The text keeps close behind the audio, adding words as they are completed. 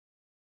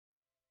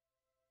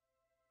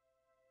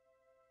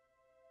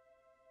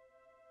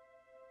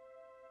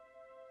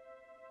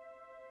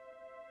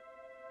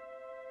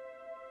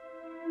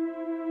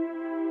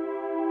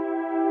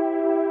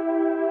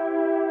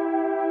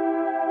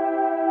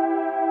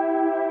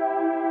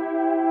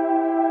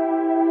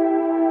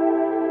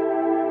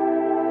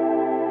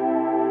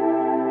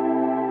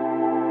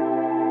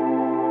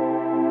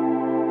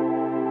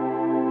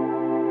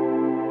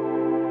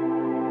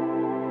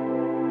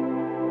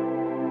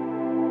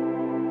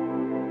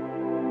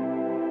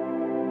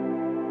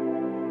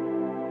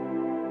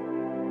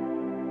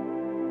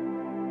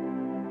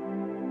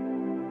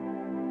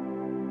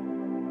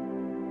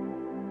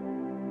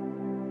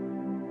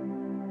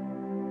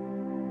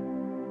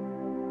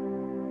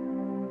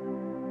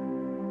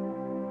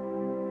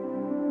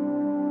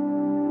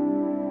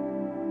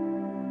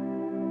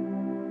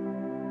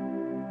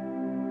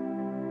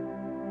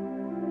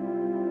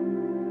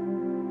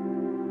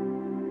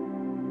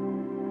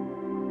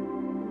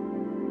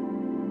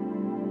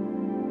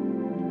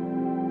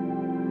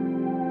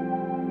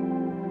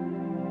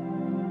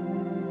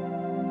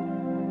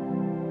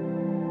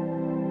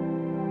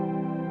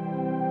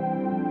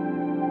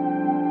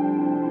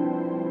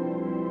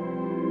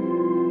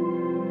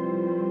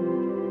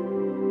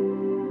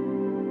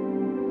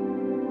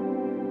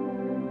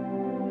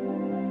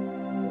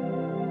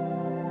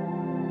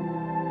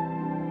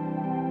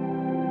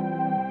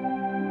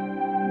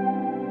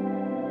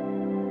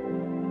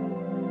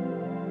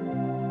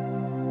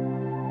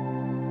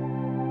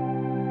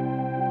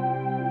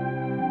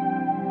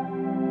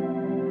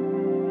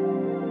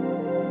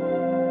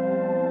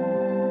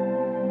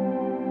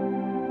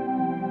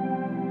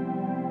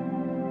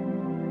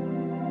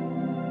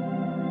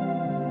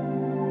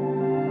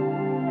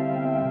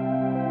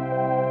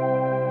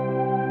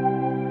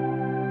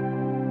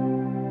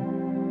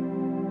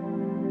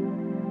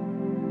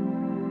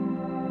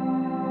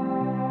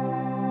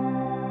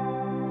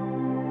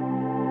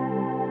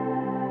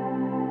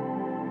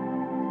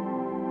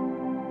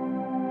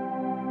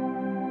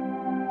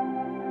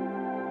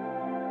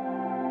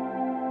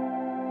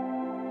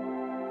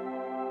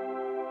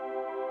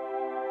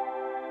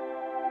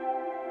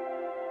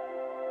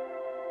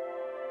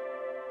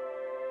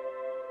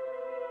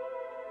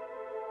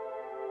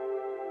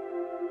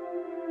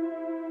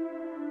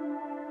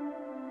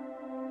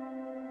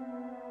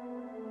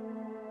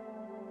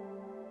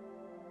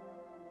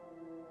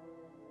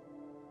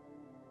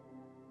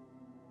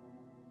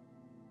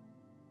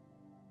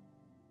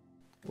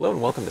Hello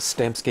and welcome to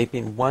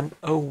Stampscaping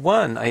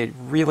 101. I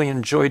really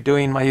enjoyed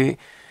doing my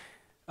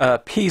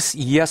piece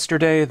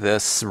yesterday,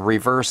 this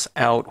reverse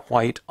out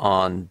white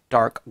on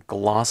dark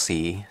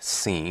glossy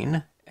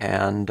scene.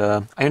 And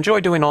I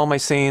enjoy doing all my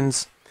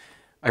scenes.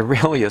 I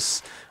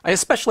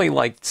especially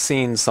like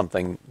seeing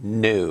something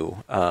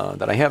new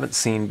that I haven't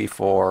seen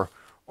before,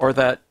 or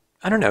that,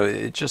 I don't know,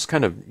 it just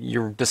kind of,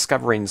 you're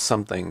discovering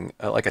something,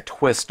 like a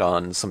twist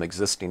on some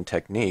existing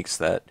techniques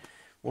that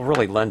will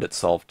really lend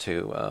itself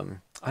to,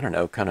 I don't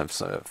know, kind of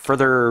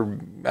further,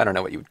 I don't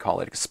know what you would call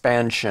it,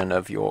 expansion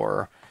of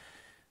your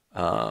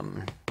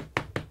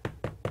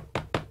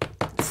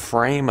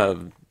frame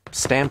of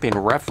stamping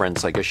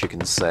reference, I guess you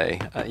can say.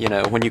 You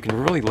know, when you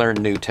can really learn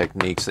new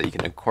techniques that you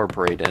can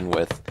incorporate in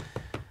with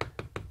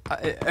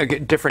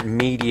different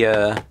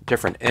media,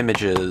 different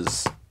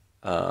images,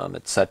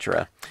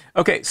 etc.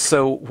 Okay,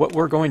 so what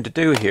we're going to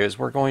do here is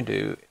we're going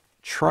to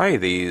try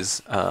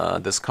this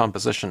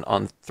composition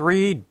on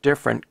 3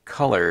 different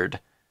colored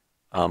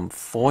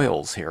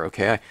foils here,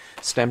 okay? I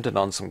stamped it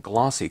on some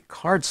glossy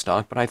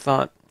cardstock, but I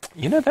thought,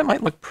 you know, that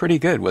might look pretty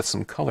good with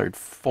some colored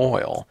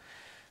foil.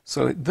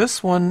 So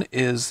this one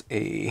is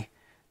a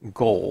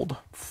gold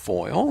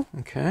foil,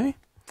 okay?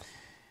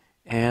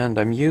 And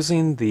I'm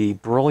using the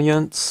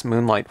Brilliance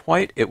Moonlight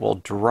White. It will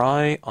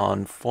dry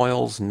on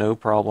foils, no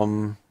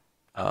problem,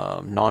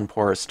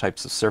 non-porous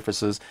types of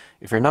surfaces.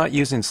 If you're not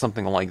using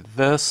something like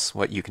this,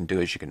 what you can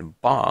do is you can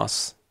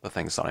emboss the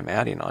things that I'm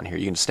adding on here.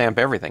 You can stamp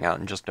everything out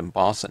and just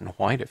emboss it in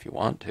white if you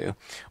want to,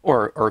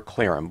 or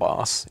clear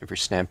emboss. If you're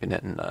stamping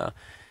it in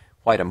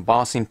white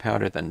embossing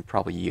powder, then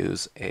probably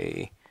use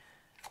an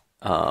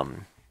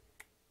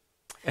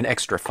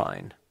extra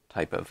fine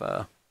type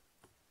of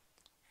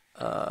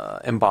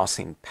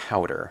embossing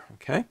powder.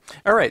 Okay,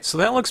 all right, so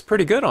that looks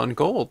pretty good on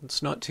gold.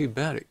 It's not too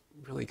bad. It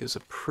really gives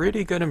a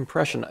pretty good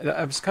impression.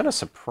 I was kind of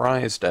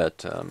surprised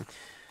at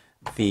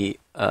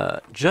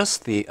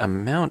just the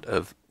amount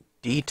of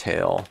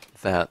detail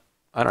that,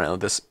 I don't know,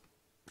 this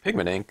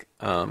pigment ink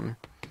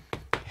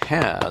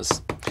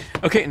has.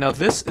 Okay, now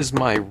this is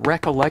my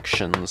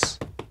Recollections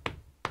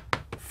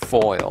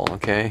foil,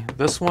 okay?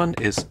 This one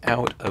is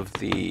out of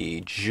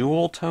the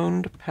jewel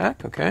toned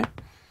pack, okay?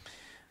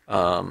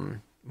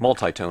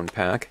 Multi-toned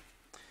pack.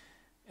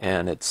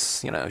 And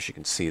it's, you know, as you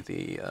can see,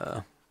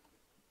 the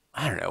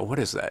I don't know, what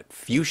is that?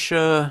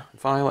 Fuchsia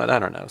violet? I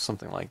don't know,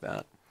 something like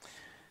that.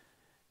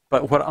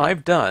 But what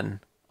I've done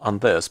on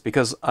this,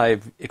 because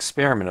I've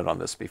experimented on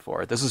this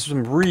before, this is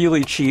some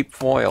really cheap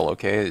foil,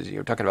 okay?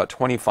 You're talking about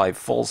 25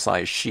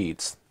 full-size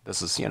sheets.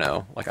 This is, you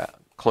know, like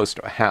close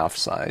to a half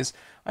size.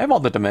 I have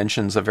all the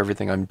dimensions of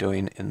everything I'm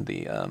doing in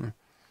the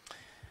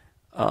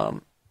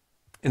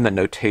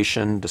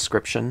notation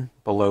description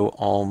below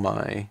all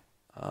my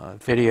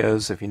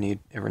videos if you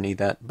ever need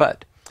that.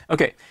 But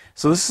okay,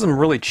 so this is some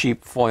really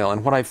cheap foil,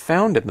 and what I've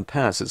found in the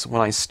past is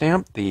when I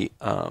stamp the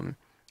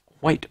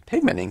white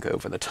pigment ink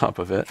over the top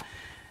of it,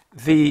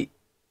 the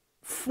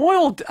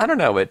foil, I don't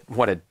know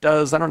what it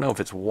does. I don't know if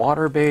it's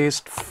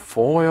water-based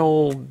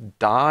foil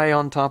dye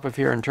on top of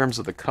here in terms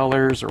of the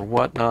colors or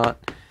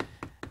whatnot,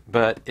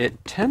 but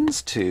it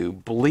tends to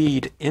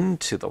bleed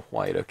into the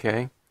white,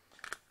 okay?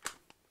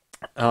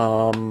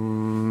 I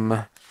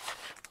don't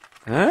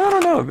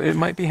know. It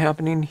might be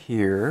happening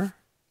here.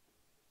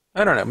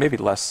 I don't know, maybe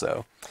less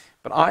so.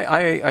 But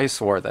I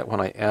swore that when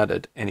I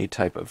added any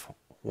type of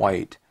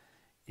white,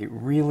 it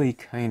really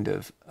kind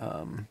of,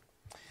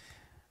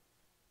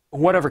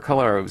 whatever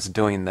color I was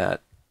doing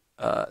that,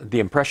 the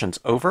impressions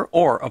over,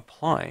 or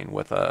applying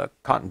with a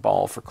cotton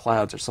ball for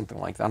clouds or something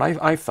like that,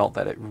 I felt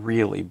that it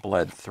really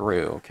bled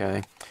through,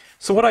 okay?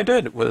 So what I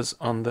did was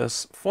on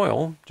this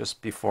foil,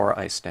 just before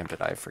I stamped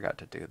it, I forgot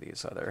to do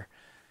these other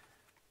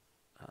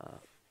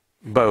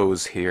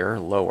bows here,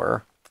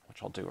 lower,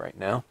 which I'll do right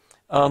now.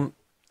 I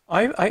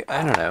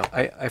don't know,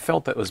 I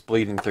felt that was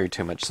bleeding through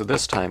too much, so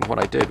this time what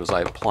I did was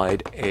I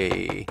applied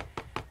a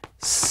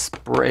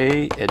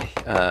spray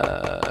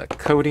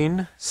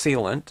coating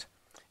sealant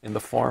in the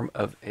form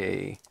of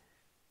a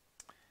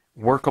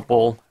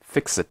workable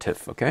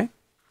fixative, okay?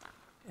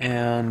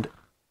 And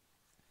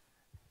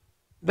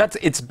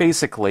it's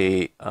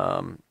basically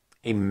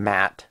a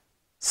matte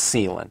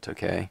sealant,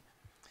 okay?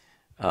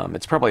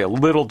 It's probably a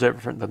little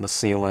different than the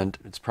sealant.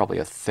 It's probably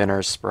a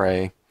thinner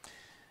spray.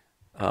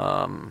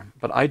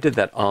 But I did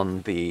that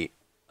on the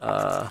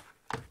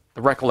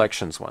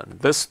Recollections one.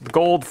 This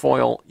gold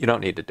foil, you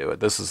don't need to do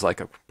it. This is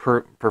like a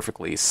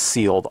perfectly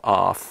sealed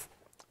off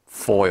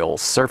foil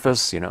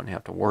surface. You don't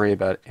have to worry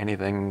about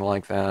anything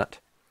like that.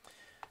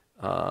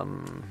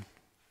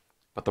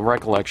 But the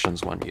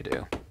Recollections one you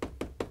do.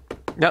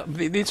 Now,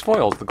 these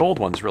foils, the gold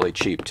one's really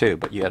cheap too,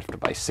 but you have to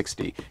buy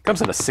 60. It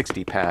comes in a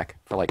 60 pack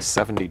for like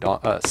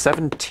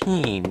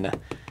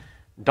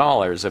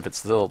 $17 if it's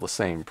still the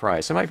same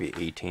price. It might be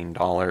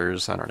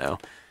 $18, I don't know.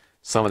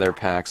 Some of their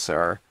packs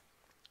are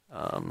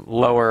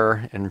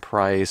lower in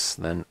price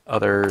than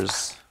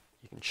others.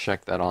 You can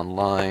check that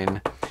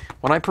online.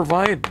 When I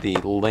provide the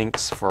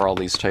links for all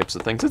these types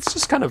of things, it's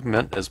just kind of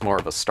meant as more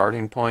of a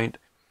starting point.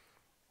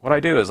 what I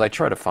do is I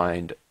try to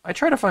find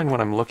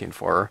what I'm looking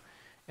for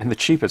in the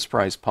cheapest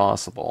price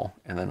possible,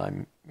 and then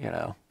I'm,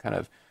 kind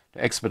of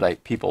to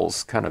expedite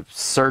people's kind of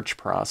search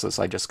process,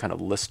 I just kind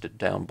of list it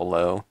down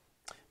below.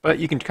 But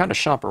you can kind of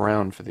shop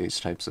around for these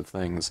types of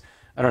things.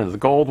 I don't know, the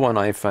gold one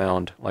I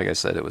found, like I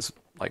said, it was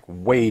like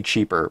way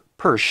cheaper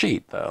per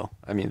sheet though.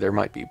 I mean, there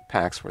might be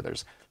packs where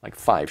there's like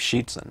 5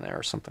 sheets in there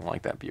or something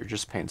like that, but you're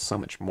just paying so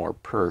much more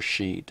per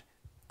sheet.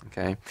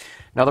 Okay.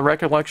 Now the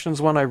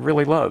Recollections one I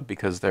really love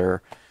because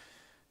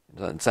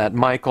it's at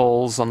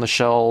Michael's on the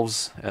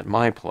shelves at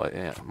my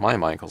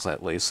Michael's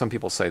at least. Some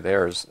people say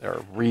theirs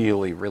are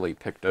really, really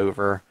picked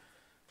over.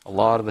 A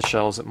lot of the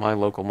shelves at my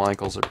local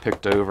Michael's are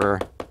picked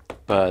over,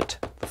 but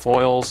the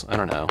foils, I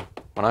don't know.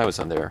 When I was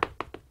in there,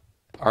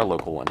 our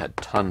local one had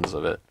tons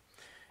of it.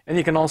 And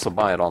you can also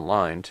buy it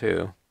online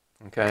too.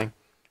 Okay?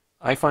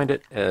 I find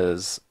it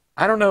as,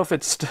 I don't know if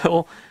it's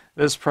still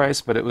this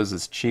price, but it was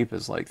as cheap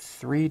as like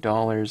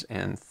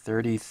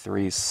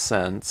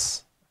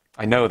 $3.33.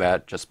 I know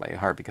that just by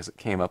heart because it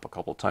came up a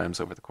couple times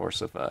over the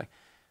course of, I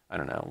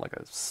don't know, like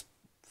a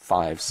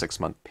 5-6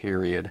 month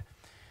period.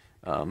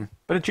 But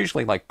it's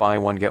usually like buy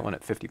one, get one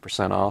at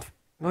 50% off.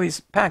 Well,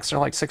 these packs are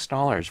like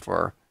 $6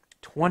 for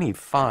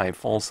 25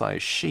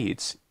 full-size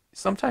sheets.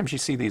 Sometimes you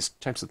see these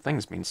types of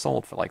things being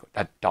sold for like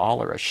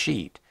 $1 a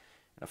sheet,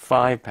 a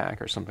 5-pack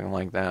or something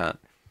like that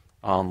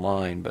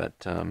online.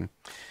 But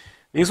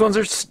these ones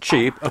are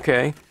cheap,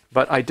 okay,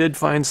 but I did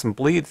find some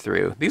bleed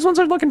through. These ones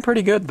are looking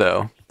pretty good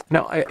though.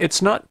 Now,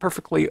 it's not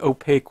perfectly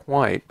opaque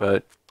white,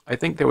 but I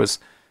think there was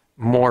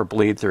more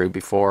bleed through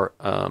before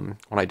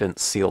when I didn't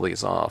seal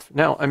these off.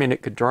 Now, I mean,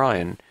 it could dry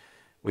and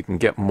we can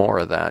get more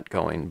of that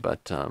going,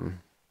 but,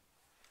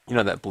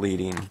 that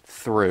bleeding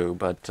through,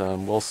 but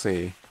we'll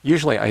see.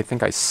 Usually, I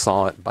think I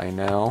saw it by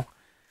now.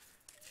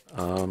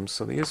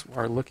 So these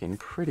are looking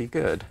pretty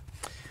good.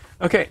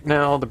 Okay,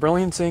 now the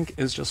Brilliance ink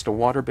is just a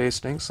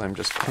water-based ink, so I'm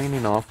just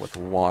cleaning off with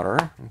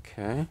water.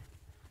 Okay.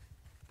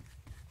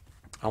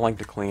 I like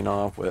to clean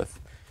off with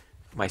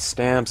my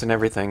stamps and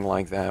everything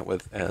like that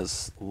with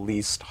as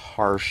least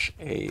harsh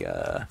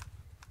a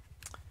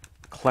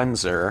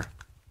cleansing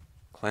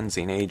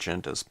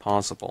agent as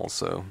possible.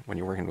 So when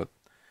you're working with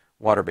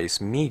water-based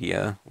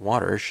media,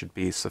 water should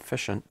be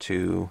sufficient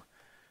to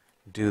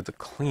do the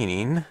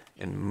cleaning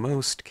in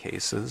most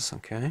cases,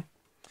 okay?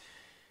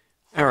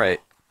 All right.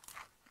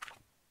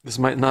 This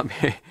might not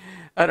be...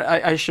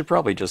 I should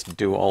probably just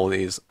do all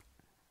these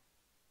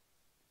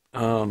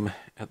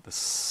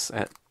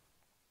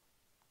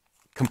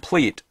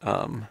complete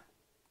the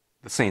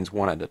scenes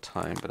one at a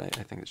time, but I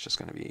think it's just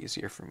going to be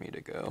easier for me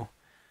to go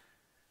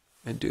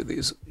and do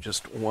these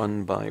just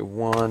one by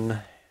one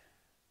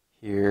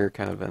here,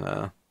 kind of in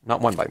a, not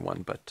one by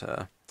one,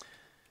 but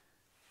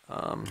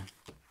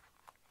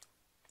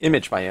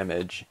image by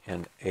image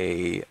in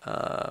a,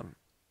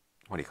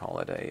 what do you call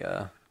it,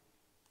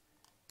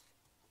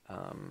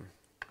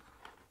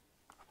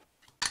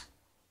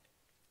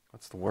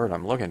 what's the word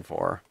I'm looking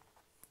for?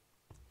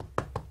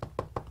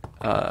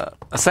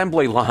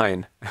 Assembly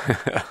line,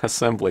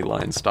 assembly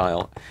line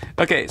style.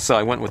 Okay, so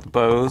I went with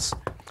bows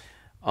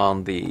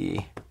on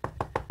the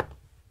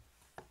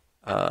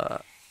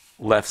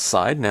left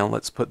side. Now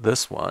let's put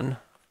this one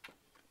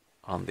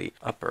on the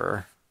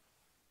upper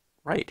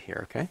right here,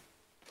 okay?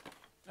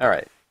 All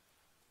right,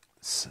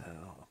 so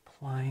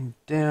applying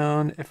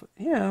down. If,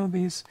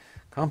 these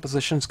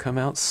compositions come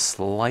out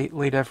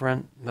slightly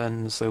different,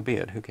 then so be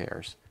it, who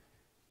cares?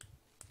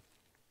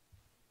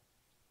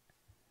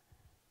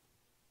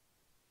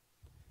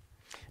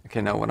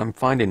 Okay, now what I'm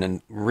finding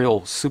in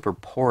real super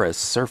porous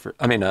surface,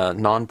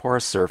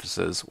 non-porous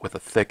surfaces with a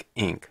thick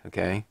ink,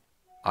 okay,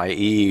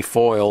 i.e.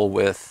 foil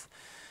with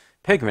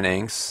pigment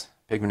inks.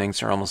 Pigment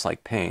inks are almost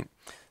like paint.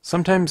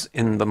 Sometimes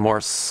in the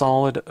more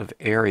solid of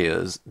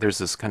areas, there's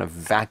this kind of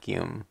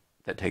vacuum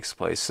that takes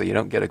place, so you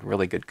don't get a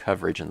really good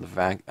coverage in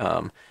the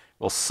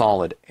real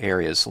solid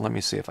areas. So let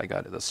me see if I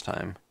got it this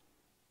time.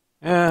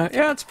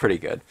 Yeah, it's pretty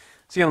good.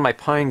 See, my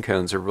pine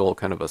cones are real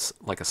kind of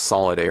like a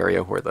solid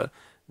area where the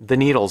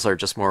needles are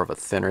just more of a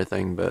thinner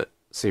thing, but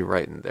see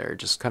right in there,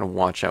 just kind of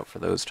watch out for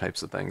those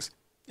types of things.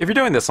 If you're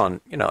doing this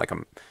on, like a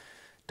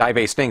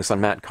dye-based inks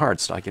on matte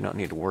cardstock, you don't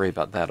need to worry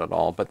about that at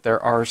all, but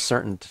there are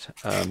certain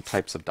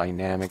types of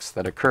dynamics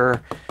that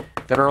occur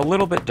that are a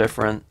little bit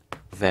different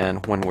than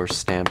when we're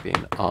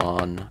stamping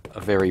on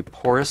a very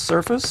porous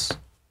surface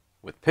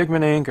with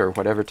pigment ink or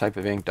whatever type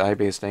of ink,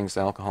 dye-based inks,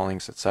 alcohol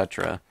inks,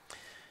 etc.,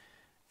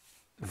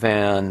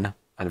 than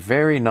a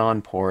very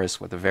non-porous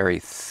with a very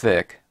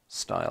thick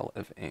style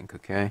of ink,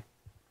 okay?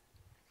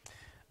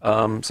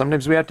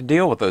 Sometimes we have to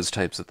deal with those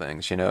types of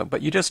things,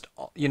 but you just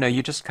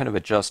kind of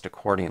adjust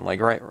accordingly. Like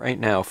right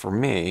now, for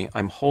me,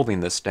 I'm holding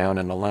this down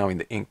and allowing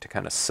the ink to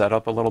kind of set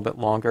up a little bit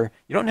longer.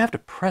 You don't have to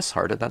press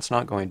harder. That's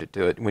not going to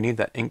do it. We need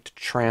that ink to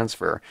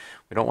transfer.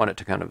 We don't want it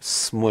to kind of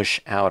smush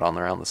out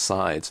around the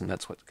sides, and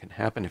that's what can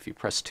happen if you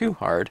press too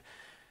hard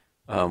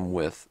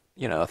with,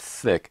 a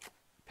thick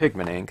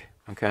pigment ink,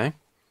 okay?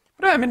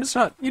 But I mean, it's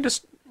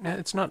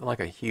not like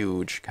a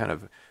huge kind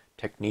of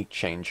technique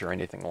change or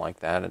anything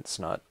like that. It's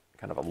not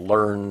kind of a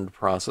learned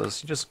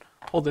process. You just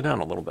hold it down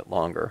a little bit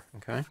longer,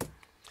 okay?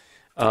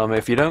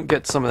 If you don't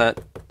get some of that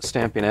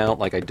stamping out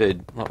like I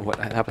did, what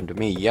happened to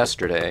me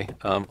yesterday,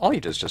 all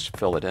you do is just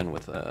fill it in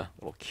with a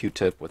little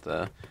Q-tip with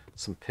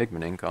some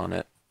pigment ink on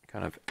it,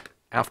 kind of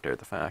after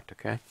the fact,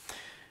 okay?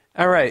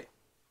 All right,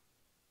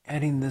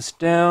 adding this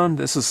down.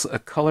 This is a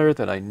color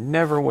that I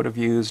never would have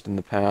used in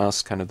the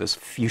past, kind of this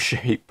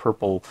fuchsia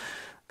purple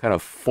kind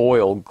of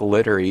foil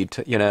glittery,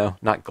 you know,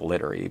 not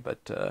glittery,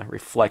 but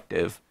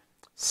reflective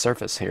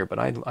surface here. But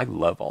I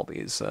love all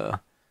these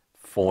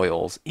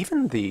foils.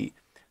 Even the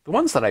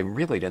ones that I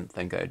really didn't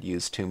think I'd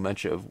use too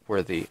much of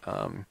were the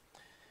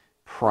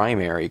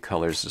primary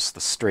colors, just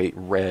the straight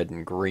red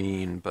and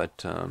green,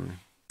 but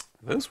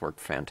those work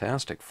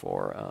fantastic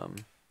for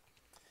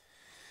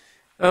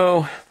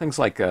things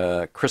like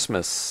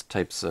Christmas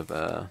types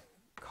of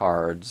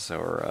cards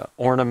or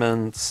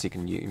ornaments. You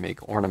can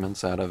make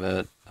ornaments out of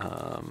it.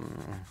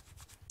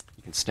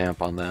 You can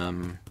stamp on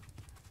them,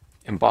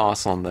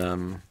 emboss on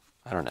them.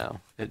 I don't know.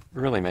 It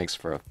really makes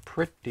for a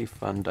pretty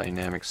fun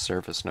dynamic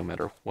surface no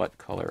matter what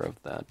color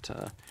of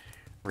that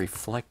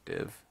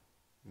reflective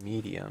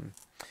medium.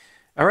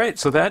 All right,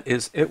 so that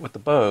is it with the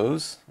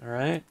bows, all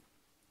right?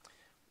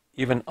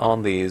 Even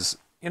on these,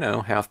 you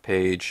know,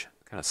 half-page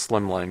kind of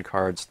slimline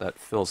cards, that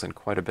fills in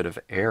quite a bit of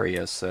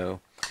area, so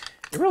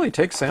it really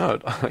takes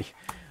out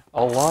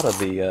a lot of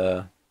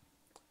the,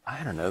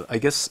 I don't know, I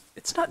guess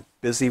it's not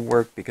busy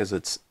work because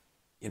it's,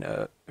 you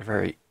know, a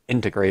very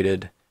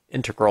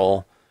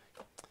integral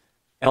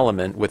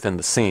element within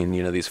the scene,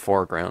 you know, these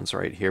foregrounds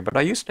right here. But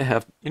I used to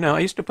have, you know, I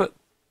used to put,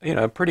 you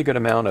know, a pretty good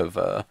amount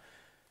of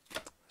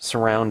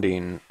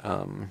surrounding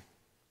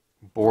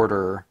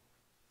border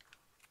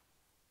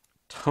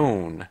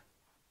tone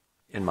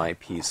in my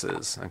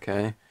pieces,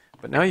 okay?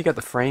 But now you got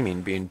the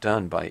framing being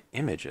done by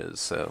images,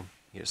 so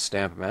you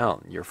stamp them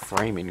out, and your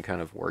framing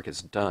kind of work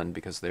is done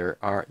because there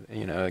are,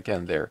 you know,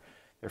 again, they're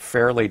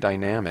fairly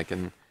dynamic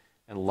and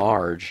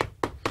large.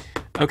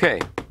 Okay,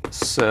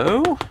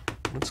 so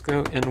let's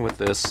go in with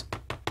this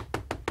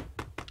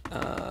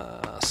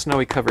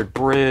snowy covered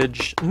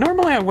bridge.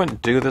 Normally I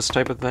wouldn't do this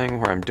type of thing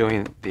where I'm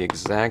doing the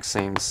exact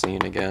same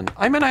scene again.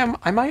 I mean,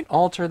 I might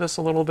alter this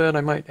a little bit.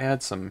 I might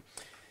add some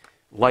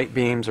light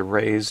beams or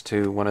rays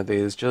to one of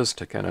these just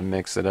to kind of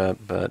mix it up,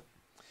 but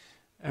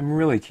I'm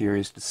really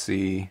curious to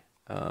see,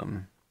 I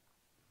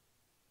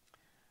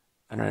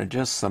don't know,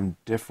 just some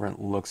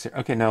different looks here.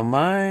 Okay, now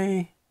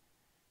my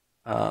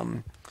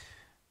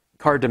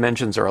card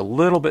dimensions are a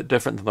little bit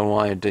different than the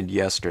one I did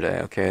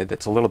yesterday, okay?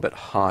 That's a little bit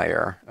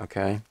higher,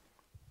 okay?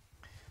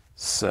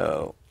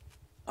 So,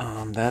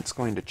 that's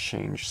going to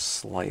change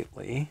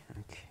slightly,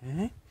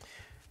 okay?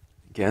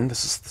 Again,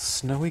 this is the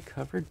snowy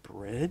covered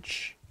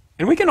bridge.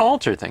 And we can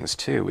alter things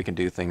too. We can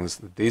do things,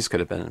 these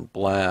could have been in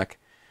black,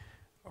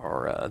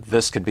 or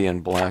this could be in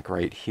black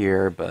right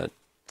here, but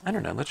I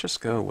don't know, let's just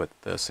go with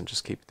this and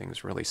just keep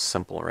things really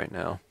simple right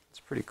now.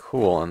 It's pretty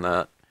cool on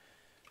that.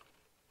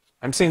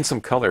 I'm seeing some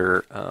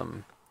color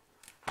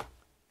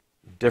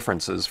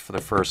differences for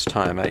the first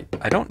time.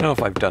 I don't know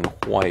if I've done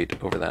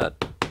white over that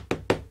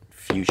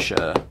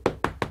fuchsia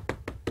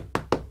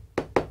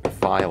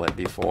violet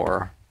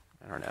before.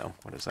 I don't know,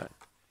 what is that?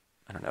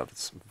 I don't know if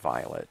it's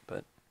violet,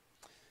 but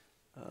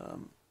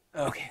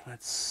okay,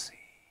 let's see.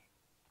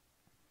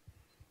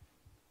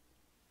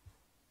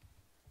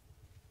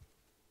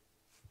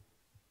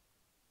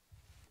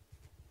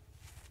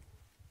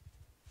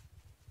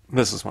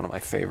 This is one of my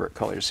favorite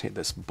colors here,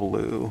 this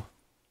blue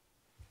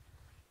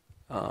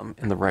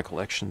in the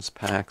Recollections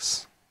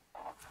packs.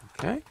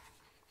 Okay,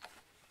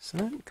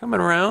 so coming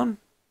around.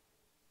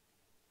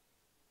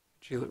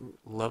 Do you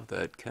love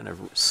that kind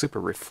of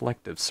super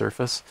reflective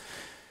surface?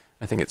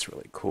 I think it's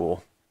really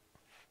cool.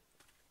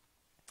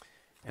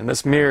 And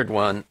this mirrored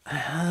one,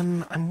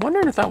 I'm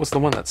wondering if that was the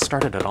one that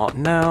started it all.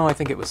 No, I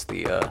think it was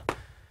the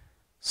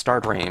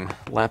Star Dream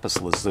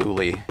Lapis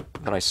Lazuli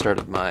that I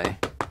started my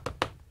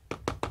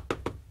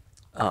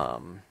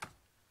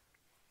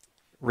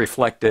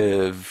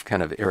reflective,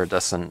 kind of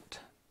iridescent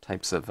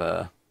types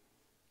of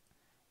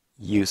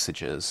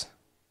usages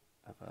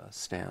of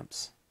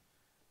stamps.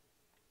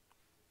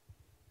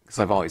 Because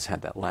I've always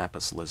had that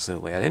lapis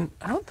lazuli. I don't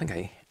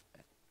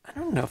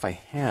know if I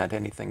had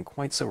anything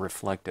quite so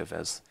reflective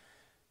as,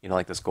 you know,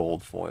 like this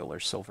gold foil or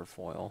silver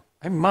foil.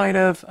 I might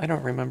have, I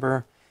don't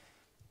remember,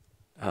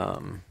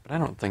 but I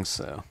don't think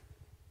so.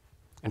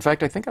 In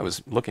fact, I think I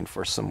was looking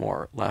for some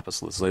more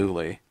lapis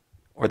lazuli,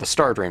 or the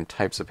Star Dream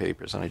types of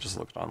papers, and I just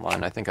looked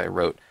online. I think I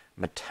wrote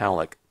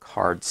metallic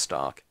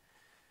cardstock,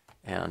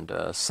 and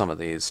some of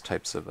these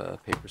types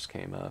of papers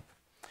came up.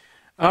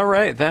 All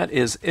right, that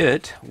is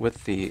it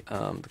with the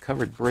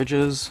covered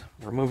bridges.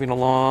 We're moving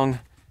along.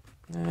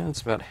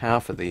 It's about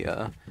half of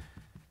the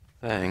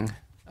thing.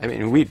 I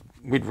mean,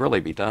 we'd really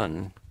be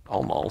done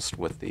almost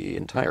with the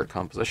entire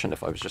composition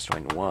if I was just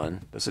doing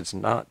one. This does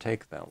not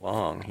take that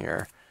long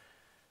here.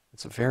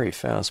 It's a very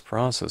fast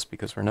process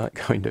because we're not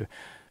going to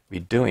be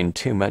doing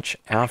too much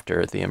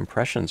after the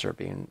impressions are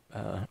being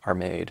are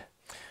made.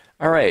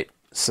 All right,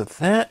 so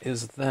that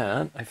is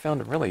that. I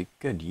found a really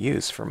good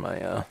use for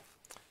my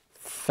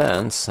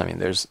fence. I mean,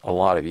 there's a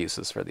lot of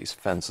uses for these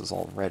fences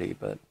already,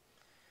 but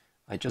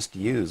I just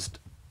used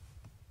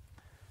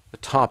the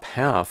top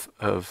half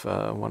of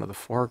one of the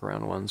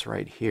foreground ones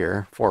right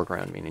here.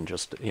 Foreground meaning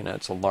just, you know,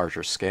 it's a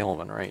larger scale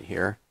one right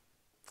here.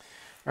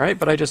 All right,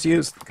 but I just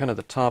used kind of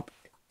the top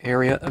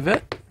area of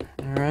it.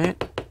 All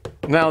right.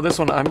 Now this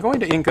one, I'm going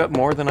to ink up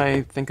more than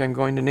I think I'm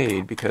going to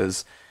need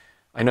because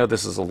I know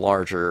this is a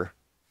larger,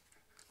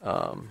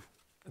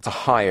 it's a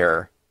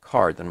higher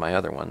card than my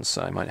other ones,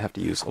 so I might have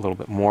to use a little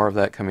bit more of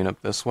that coming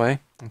up this way.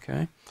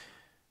 Okay.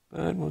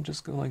 But we'll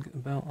just go like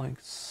about like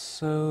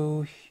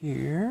so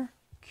here.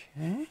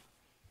 Okay.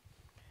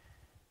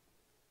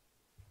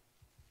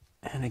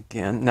 And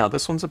again, now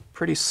this one's a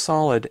pretty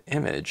solid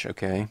image,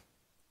 okay?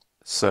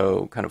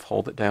 So kind of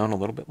hold it down a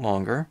little bit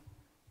longer.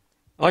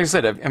 Like I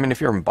said, I mean,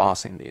 if you're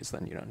embossing these,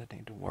 then you don't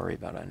need to worry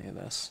about any of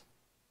this.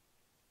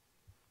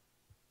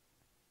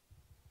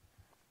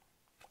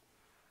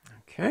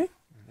 Okay,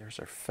 there's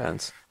our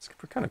fence. It's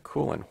kind of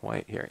cool in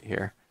white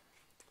here.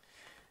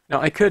 Now,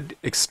 I could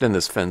extend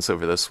this fence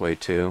over this way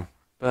too,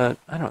 but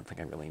I don't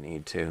think I really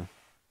need to.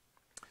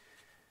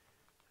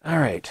 All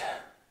right,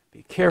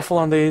 be careful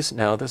on these.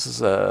 Now, this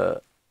is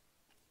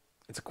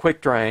it's a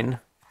quick drying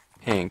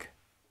ink,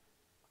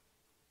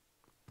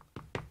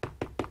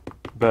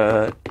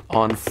 but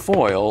on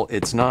foil,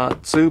 it's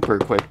not super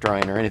quick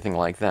drying or anything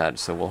like that,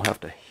 so we'll have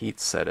to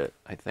heat set it,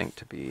 I think,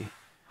 to be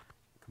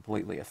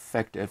completely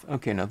effective.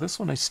 Okay, now this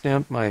one I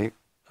stamped my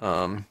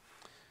covered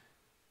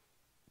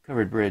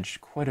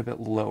bridge quite a bit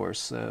lower,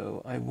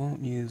 so I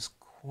won't use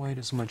quite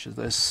as much of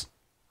this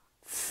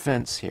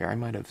fence here. I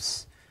might have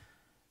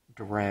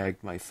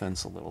dragged my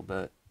fence a little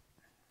bit,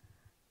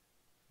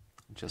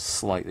 just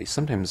slightly.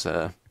 Sometimes,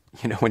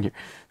 you know, when you're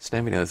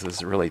stamping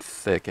this really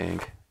thick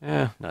ink,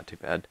 not too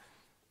bad,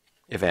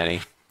 if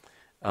any.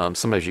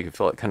 Sometimes you can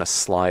feel it kind of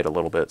slide a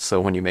little bit,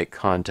 so when you make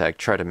contact,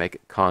 try to make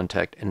it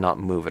contact and not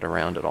move it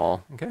around at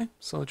all. Okay,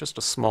 so just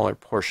a smaller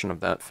portion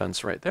of that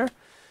fence right there.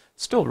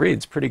 Still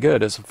reads pretty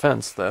good as a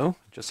fence, though,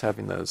 just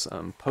having those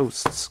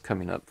posts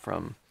coming up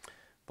from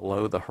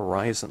below the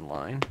horizon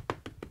line.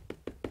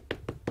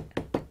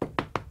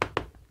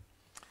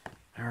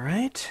 All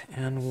right,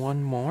 and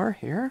one more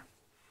here.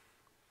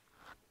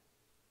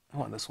 I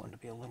want this one to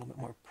be a little bit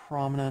more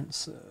prominent,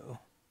 so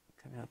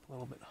coming up a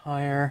little bit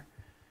higher.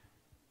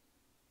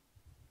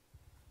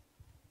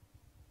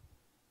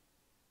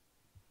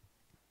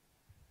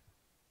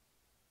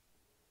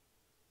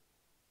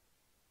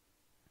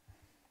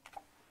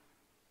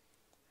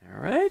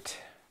 All right.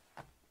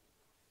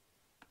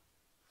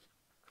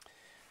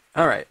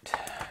 All right.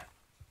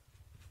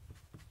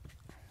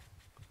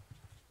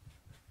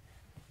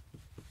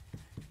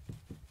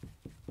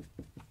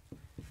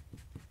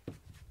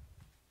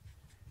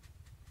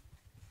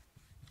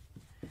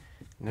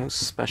 No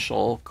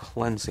special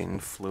cleansing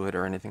fluid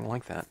or anything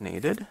like that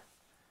needed.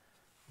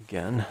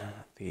 Again,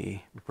 the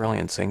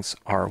Brilliance inks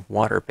are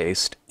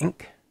water-based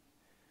ink.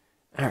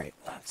 All right,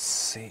 let's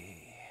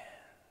see.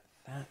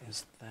 That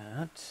is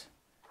that.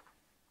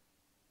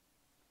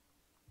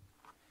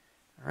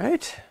 All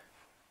right.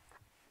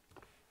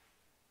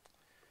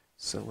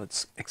 So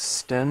let's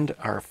extend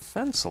our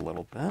fence a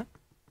little bit.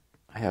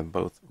 I have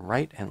both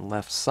right and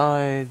left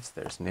sides.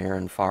 There's near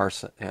and far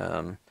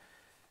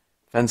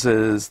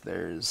fences.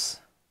 There's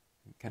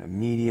kind of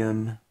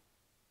medium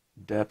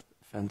depth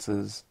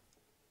fences.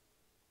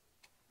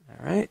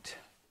 All right.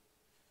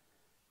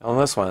 On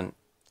this one,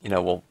 you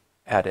know, we'll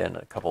add in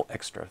a couple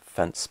extra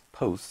fence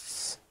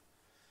posts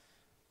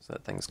so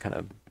that things kind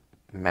of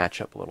match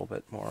up a little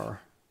bit more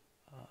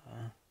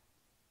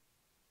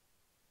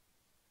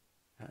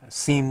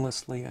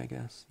seamlessly, I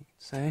guess you could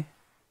say.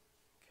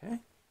 Okay.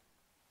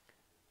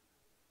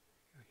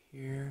 Go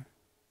here.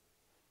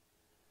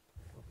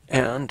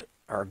 And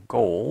our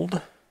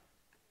gold.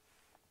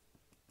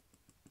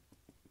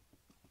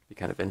 Be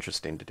kind of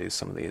interesting to do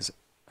some of these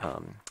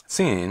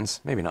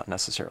scenes, maybe not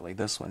necessarily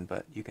this one,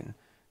 but you can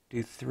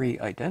do 3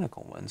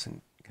 identical ones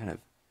and kind of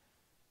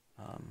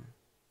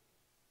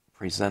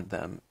present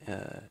them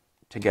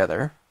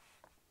together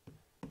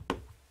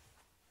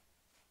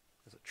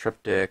as a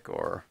triptych,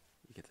 or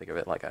you can think of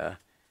it like a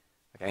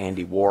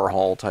Andy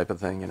Warhol type of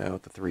thing, you know,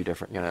 with the 3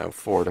 different, you know,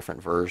 4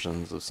 different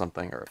versions of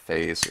something, or a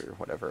face, or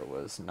whatever it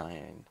was,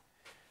 9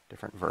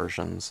 different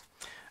versions.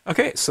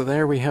 Okay, so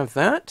there we have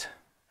that.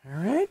 All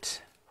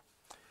right.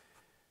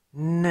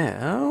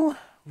 Now,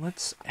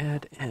 let's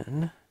add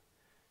in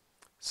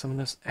some of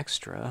this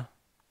extra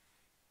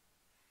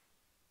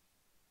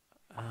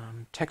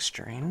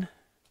texturing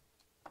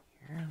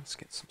here. Let's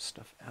get some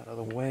stuff out of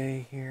the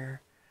way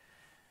here.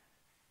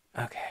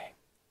 Okay.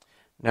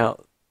 Now,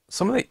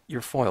 some of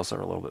your foils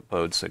are a little bit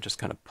bowed, so just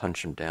kind of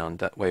punch them down.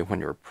 That way, when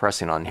you're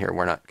pressing on here,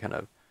 we're not kind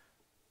of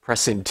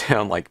pressing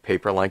down like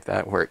paper like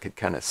that, where it could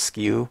kind of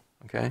skew.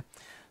 Okay.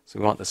 So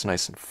we want this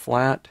nice and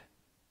flat.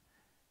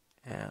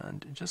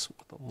 And just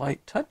with a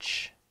light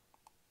touch.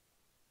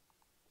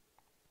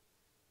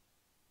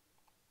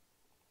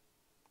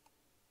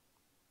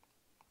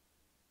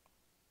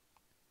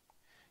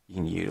 You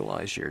can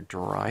utilize your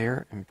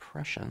drier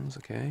impressions,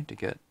 okay, to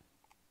get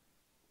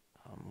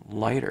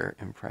lighter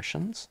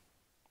impressions.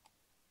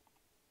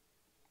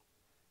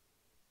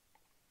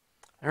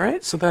 All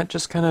right, so that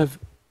just kind of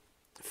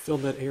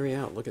filled that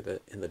area out. Look at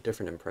it in the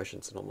different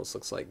impressions. It almost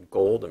looks like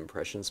gold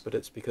impressions, but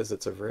it's because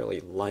it's a really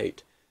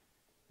light,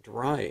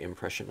 dry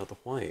impression of the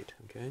white.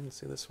 Okay, and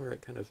see this where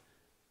it kind of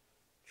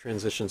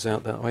transitions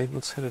out that way.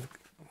 Let's hit it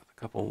with a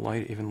couple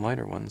light, even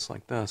lighter ones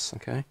like this.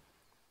 Okay,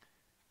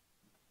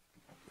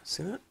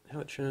 see that? How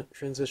it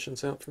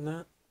transitions out from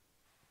that?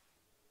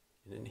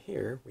 And in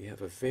here we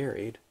have a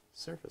varied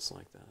surface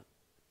like that.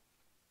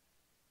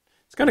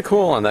 It's kind of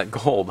cool on that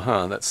gold,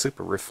 huh? That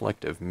super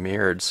reflective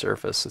mirrored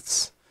surface.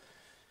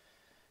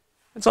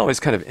 It's always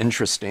kind of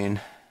interesting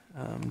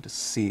to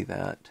see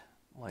that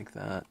like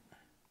that.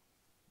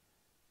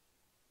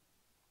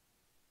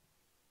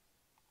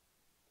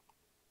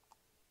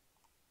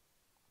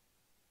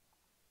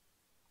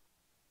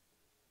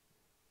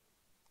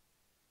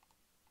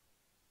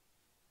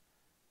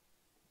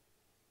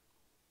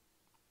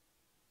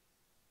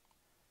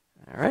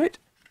 All right,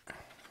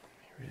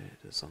 here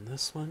it is on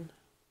this one.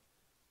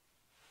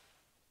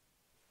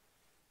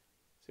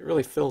 It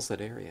really fills that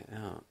area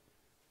out.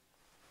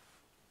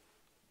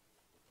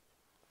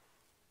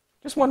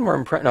 Just one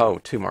more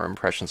two more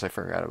impressions. I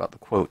forgot about the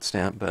quote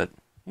stamp, but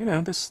you know,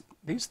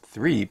 these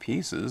three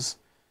pieces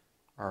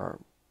are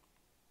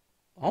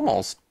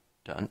almost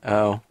done.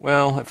 Oh,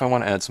 well, if I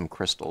want to add some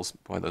crystals,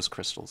 boy, those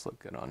crystals look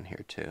good on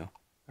here too,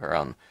 or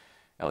on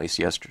at least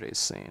yesterday's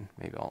scene.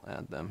 Maybe I'll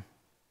add them.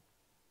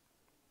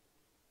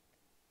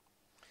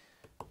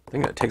 The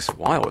thing that takes a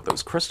while with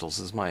those crystals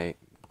is my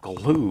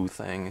glue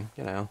thing,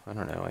 you know, I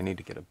don't know, I need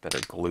to get a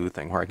better glue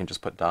thing where I can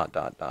just put dot,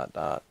 dot, dot,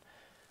 dot.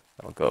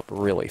 That'll go up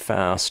really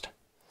fast.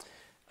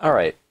 All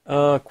right,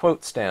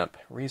 quote stamp,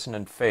 reason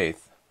and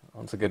faith.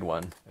 Well, that's a good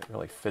one. It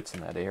really fits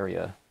in that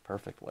area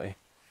perfectly.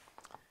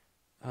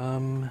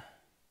 Sometimes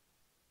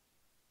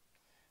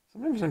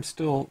I'm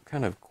still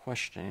kind of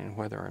questioning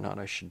whether or not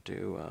I should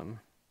do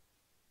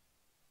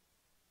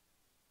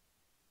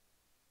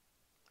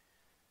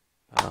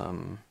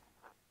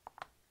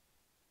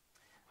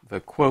the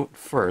quote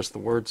first, the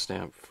word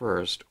stamp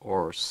first,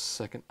 or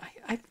second.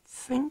 I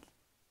think,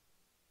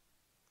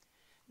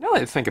 now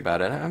that I think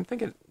about it, I'm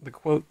thinking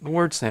the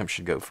word stamp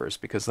should go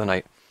first, because then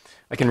I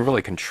can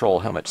really control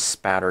how much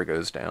spatter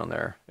goes down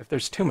there. If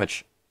there's too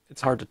much,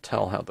 it's hard to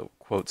tell how the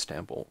quote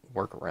stamp will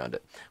work around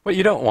it. What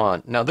you don't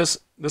want, now this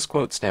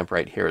quote stamp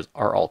right here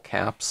are all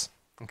caps,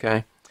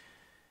 okay?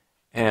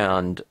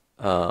 And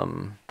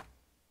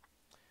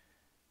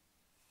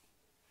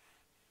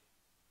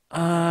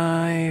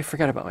I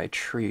forgot about my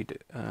tree.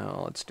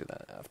 Let's do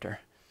that after.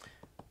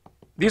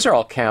 These are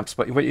all caps,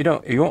 but what you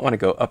won't want to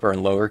go upper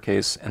and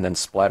lowercase and then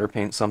splatter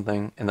paint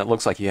something, and it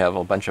looks like you have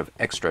a bunch of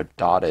extra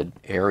dotted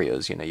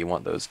areas. You know, you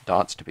want those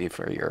dots to be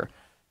for your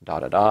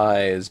dotted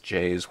I's,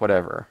 J's,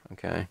 whatever.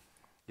 Okay,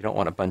 you don't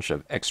want a bunch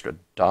of extra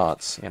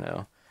dots, you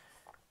know,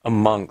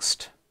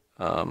 amongst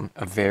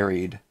a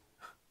varied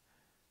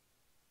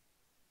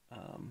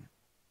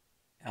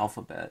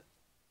alphabet.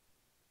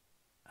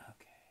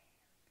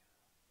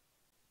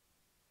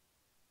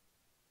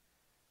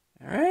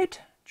 All right,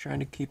 trying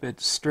to keep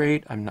it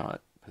straight. I'm not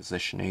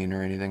positioning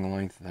or anything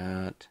like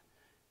that.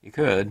 You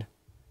could.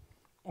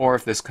 Or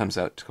if this comes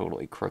out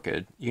totally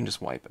crooked, you can just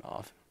wipe it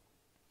off.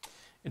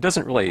 It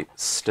doesn't really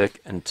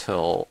stick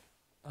until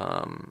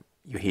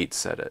you heat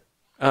set it.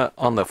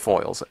 On the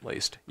foils, at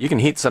least. You can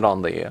heat set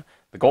on the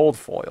gold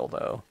foil,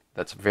 though.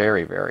 That's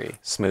very, very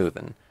smooth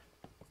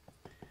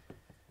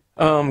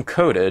and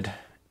coated,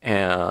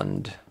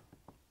 and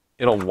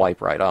it'll wipe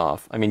right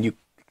off. I mean, you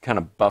kind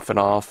of buff it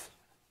off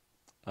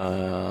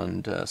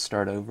and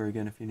start over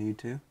again if you need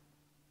to.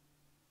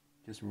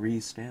 Just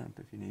re-stamp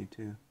if you need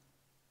to.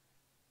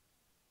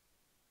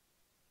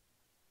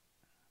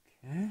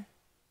 Okay.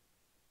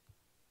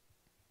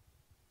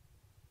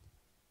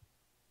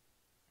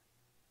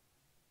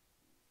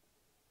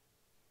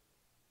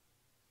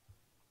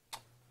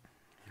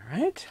 All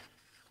right.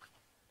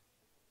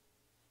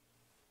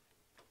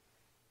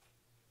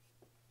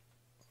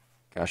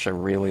 Gosh, I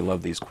really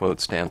love these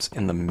quote stamps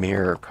in the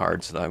mirror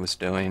cards that I was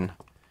doing.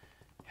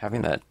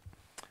 Having that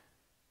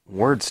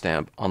word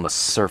stamp on the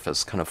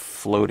surface, kind of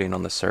floating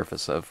on the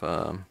surface of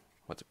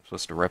what's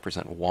supposed to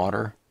represent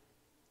water,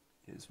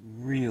 is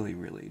really,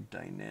 really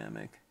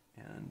dynamic,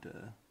 and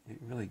it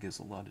really gives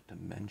a lot of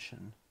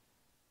dimension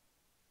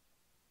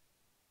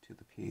to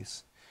the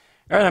piece.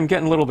 All right, I'm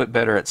getting a little bit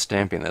better at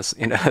stamping this,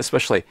 you know,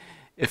 especially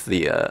if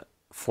the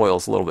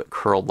foil's a little bit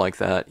curled like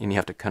that, and you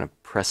have to kind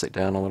of press it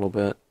down a little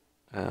bit.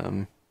 I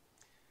don't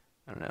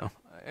know.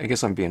 I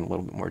guess I'm being a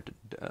little bit more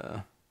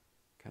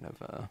kind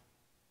of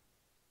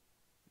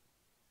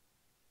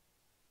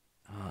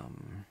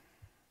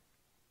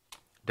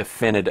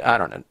definitive. I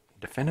don't know.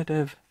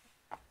 Definitive?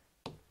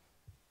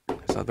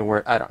 Is that the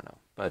word? I don't know.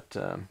 But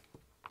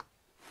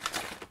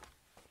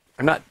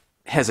I'm not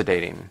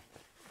hesitating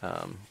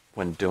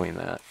when doing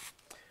that.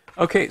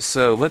 Okay,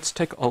 so let's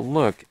take a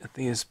look at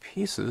these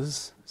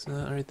pieces. Is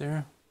that right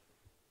there?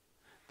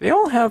 They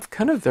all have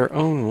kind of their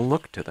own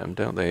look to them,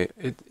 don't they?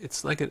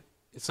 It's like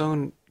its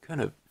own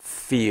kind of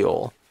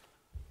feel,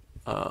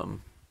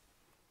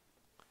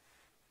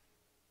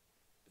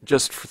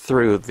 just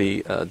through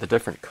the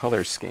different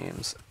color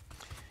schemes.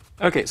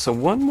 Okay, so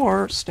one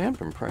more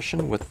stamp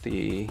impression with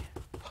the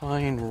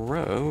Pine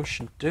Row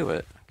should do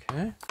it.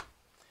 Okay.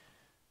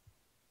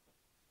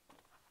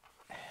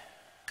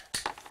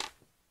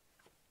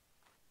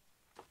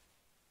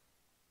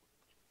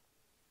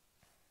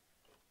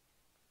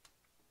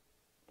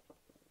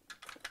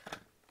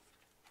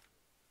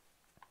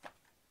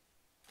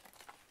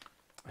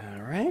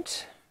 All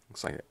right.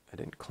 Looks like I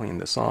didn't clean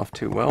this off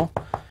too well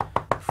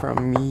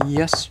from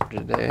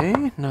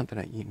yesterday. Not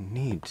that you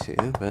need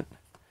to, but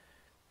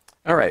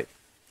all right.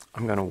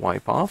 I'm going to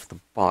wipe off the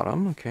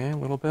bottom, okay, a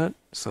little bit,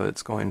 so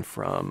it's going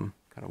from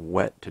kind of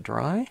wet to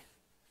dry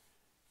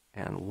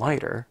and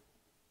lighter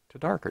to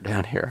darker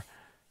down here.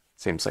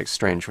 Seems like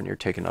strange when you're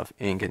taking off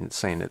ink and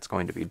saying it's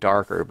going to be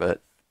darker,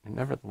 but it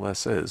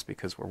nevertheless is,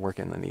 because we're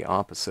working in the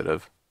opposite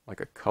of like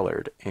a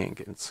colored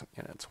ink. It's,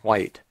 you know, it's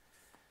white.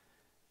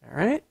 All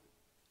right,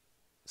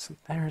 so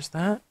there's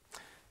that.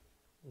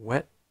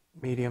 Wet,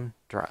 medium,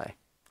 dry.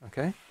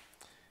 Okay,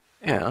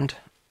 and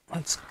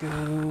let's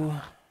go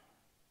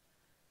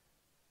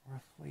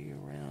roughly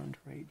around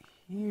right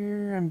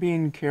here. I'm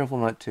being careful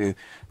not to.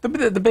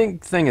 The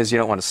big thing is you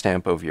don't want to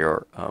stamp over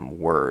your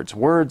words.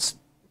 Words,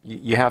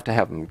 you have to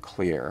have them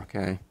clear.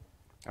 Okay,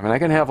 I mean I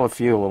can have a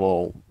few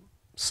little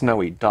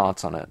snowy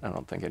dots on it. I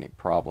don't think any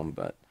problem,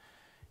 but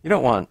you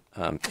don't want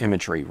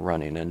imagery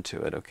running into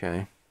it.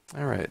 Okay.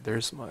 All right,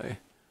 there's my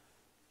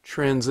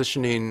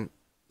transitioning.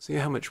 See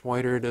how much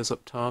whiter it is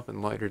up top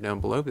and lighter down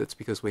below? That's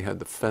because we had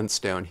the fence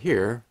down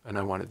here, and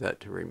I wanted that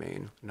to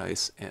remain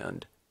nice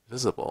and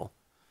visible.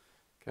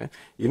 Okay,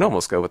 you can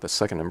almost go with a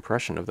second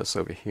impression of this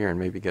over here and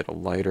maybe get a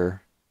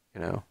lighter, you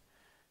know,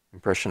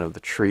 impression of the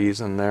trees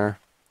in there.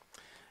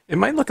 It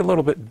might look a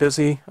little bit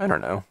busy. I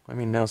don't know. I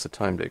mean, now's the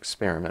time to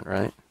experiment,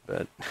 right?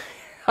 But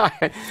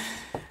I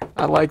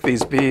like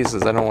these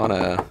pieces. I don't want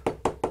to.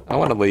 I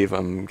want to leave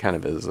them kind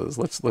of as is.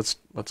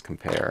 Let's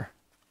compare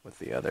with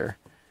the other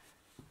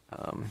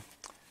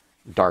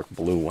dark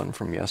blue one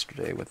from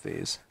yesterday with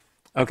these.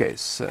 Okay,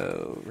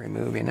 so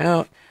removing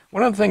out.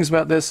 One of the things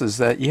about this is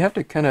that you have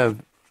to kind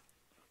of,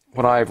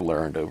 what I've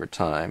learned over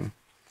time,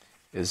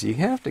 is you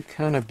have to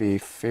kind of be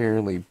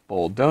fairly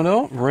bold.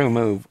 Don't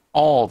remove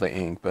all the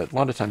ink, but a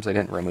lot of times I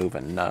didn't remove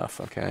enough,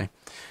 okay?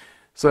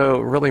 So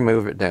really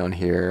move it down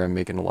here. I'm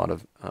making a lot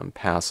of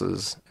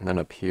passes, and then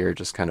up here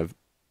just kind of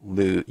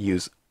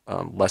use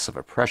less of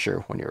a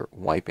pressure when you're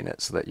wiping it,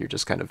 so that you're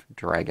just kind of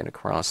dragging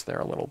across there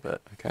a little bit,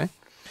 okay?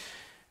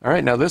 All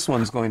right, now this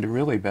one's going to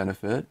really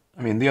benefit.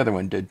 I mean, the other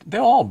one did. They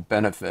all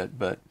benefit,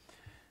 but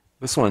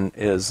this one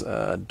is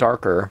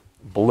darker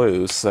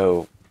blue,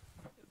 so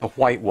the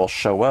white will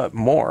show up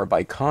more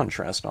by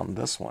contrast on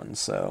this one,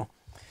 so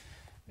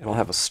it'll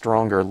have a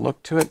stronger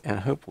look to it,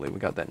 and hopefully we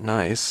got that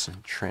nice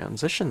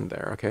transition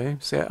there, okay?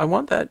 See, I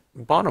want that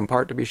bottom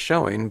part to be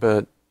showing,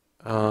 but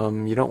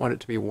you don't want it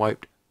to be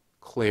wiped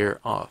clear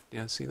off. Do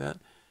you see that?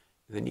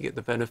 And then you get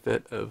the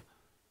benefit of,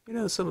 you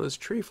know, some of those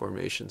tree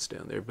formations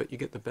down there, but you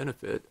get the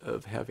benefit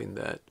of having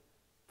that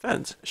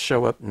fence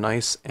show up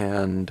nice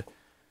and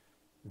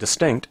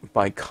distinct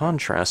by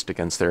contrast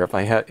against there.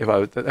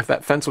 If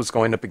that fence was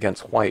going up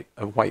against a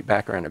white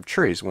background of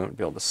trees, we wouldn't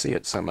be able to see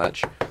it so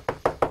much.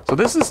 So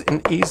this is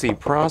an easy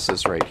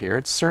process right here.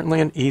 It's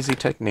certainly an easy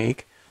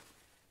technique,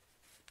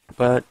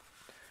 but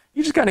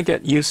you just got to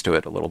get used to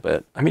it a little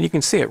bit. I mean, you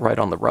can see it right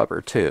on the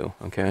rubber too.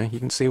 Okay, you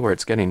can see where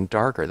it's getting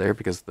darker there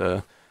because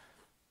the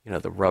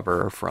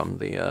rubber from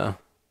the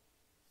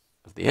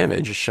of the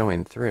image is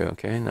showing through.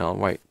 Okay, now I'll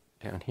wipe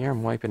down here.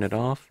 I'm wiping it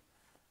off.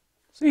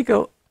 So you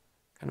go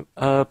kind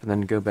of up and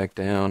then go back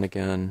down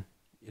again.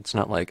 It's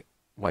not like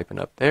wiping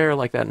up there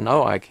like that.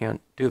 No, I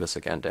can't do this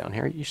again down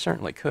here. You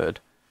certainly could.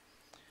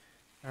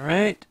 All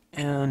right,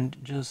 and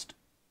just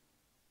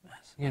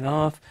masking it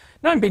off.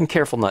 Now I'm being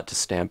careful not to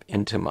stamp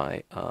into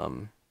my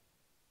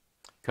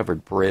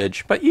covered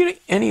bridge, but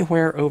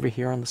anywhere over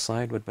here on the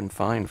side would have been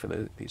fine for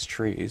these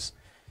trees.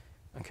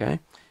 Okay,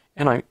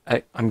 and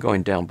I'm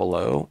going down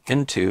below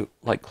into,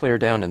 like, clear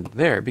down in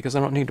there because I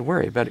don't need to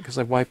worry about it because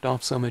I've wiped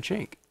off so much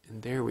ink.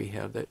 And there we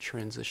have that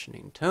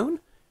transitioning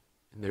tone,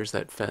 and there's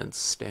that fence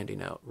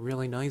standing out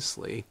really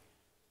nicely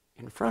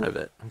in front of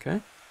it,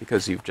 okay,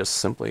 because you've just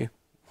simply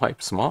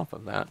wiped some off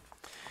of that.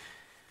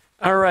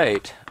 All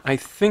right, I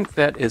think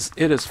that is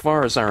it as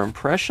far as our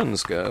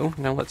impressions go.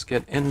 Now let's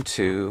get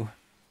into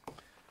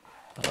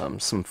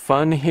some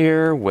fun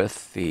here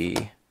with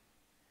the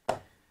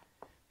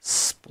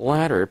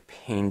splatter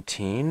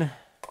painting.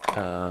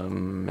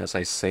 As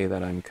I say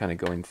that, I'm kind of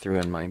going through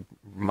in my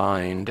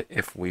mind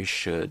if we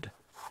should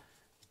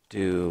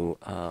do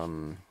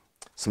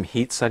some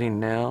heat setting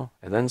now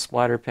and then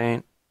splatter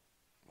paint.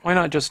 Why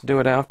not just do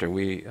it after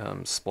we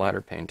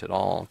splatter paint it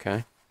all,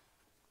 okay?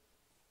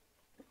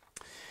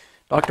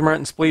 Dr.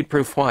 Martin's Bleed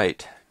Proof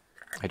White.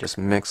 I just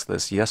mixed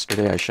this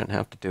yesterday. I shouldn't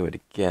have to do it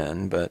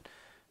again, but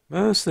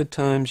Most of the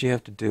times you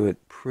have to do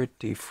it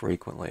pretty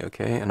frequently,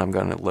 okay? And I'm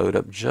going to load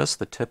up just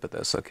the tip of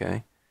this,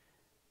 okay?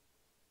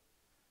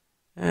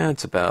 And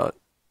it's about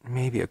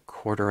maybe a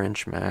 1/4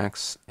 inch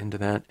max into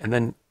that. And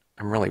then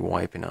I'm really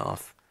wiping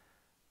off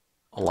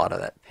a lot of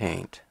that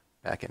paint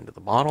back into the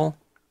bottle.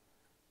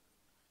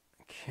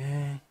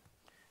 Okay.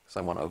 Because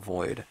I want to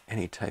avoid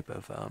any type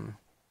of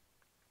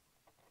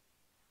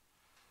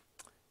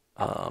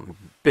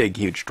big,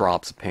 huge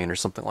drops of paint or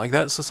something like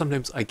that. So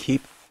sometimes I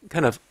keep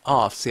kind of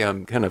off. See,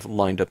 I'm kind of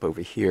lined up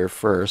over here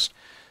first.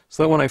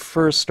 So that when I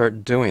first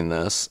start doing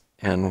this,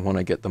 and when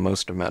I get the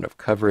most amount of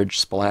coverage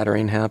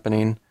splattering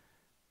happening,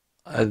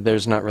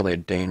 there's not really a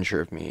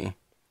danger of me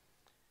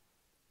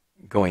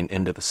going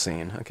into the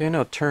scene. Okay,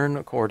 now turn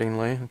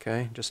accordingly.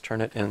 Okay, just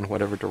turn it in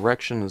whatever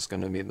direction is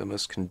going to be the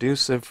most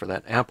conducive for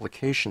that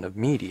application of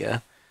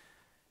media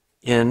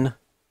in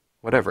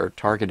whatever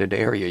targeted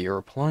area you're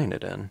applying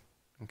it in.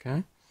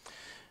 Okay,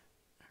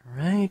 all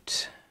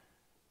right.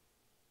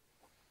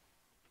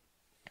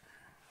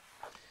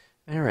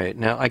 All right,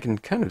 now I can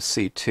kind of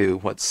see too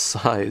what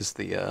size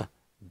the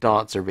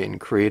dots are being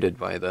created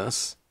by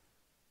this.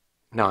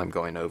 Now I'm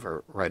going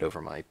right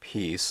over my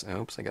piece.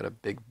 Oops, I got a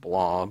big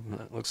blob.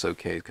 That looks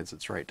okay because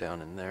it's right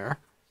down in there.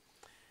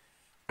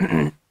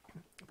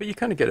 But you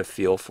kind of get a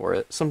feel for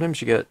it.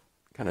 Sometimes you get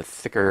kind of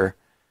thicker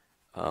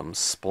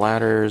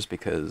splatters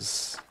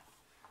because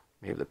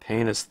maybe the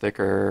paint is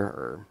thicker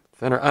or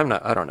thinner.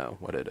 I don't know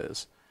what it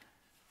is.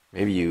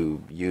 Maybe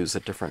you use a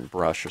different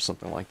brush or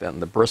something like that,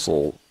 and the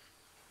bristle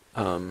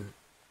are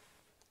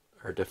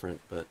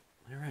different. But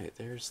all right,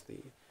 there's the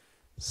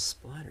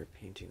splatter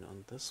painting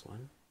on this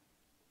one.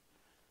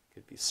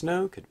 Could be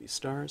snow, could be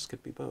stars,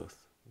 could be both.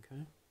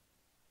 Okay.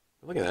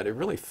 Look at that, it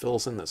really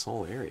fills in this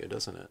whole area,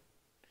 doesn't it?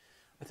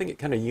 I think it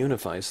kind of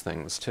unifies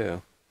things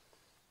too.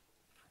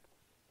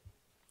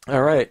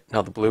 All right,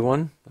 now the blue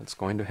one, that's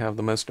going to have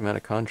the most amount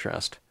of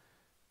contrast.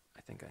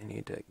 I think I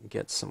need to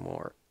get some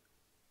more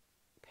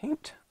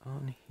paint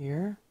on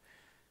here.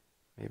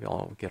 Maybe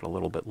I'll get a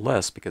little bit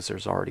less because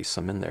there's already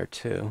some in there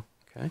too.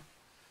 Okay.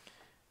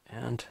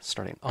 And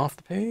starting off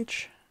the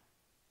page,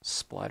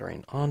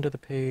 splattering onto the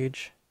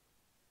page.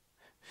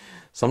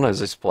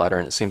 Sometimes I splatter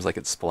and it seems like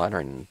it's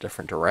splattering in a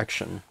different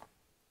direction.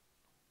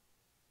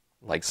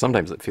 Like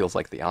sometimes it feels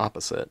like the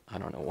opposite. I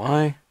don't know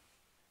why.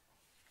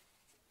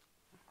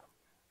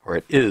 Or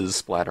it is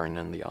splattering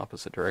in the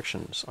opposite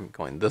direction. So I'm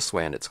going this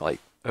way and it's like,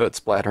 oh, it's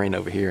splattering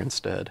over here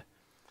instead.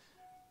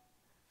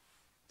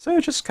 So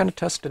just kind of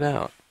test it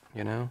out,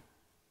 you know?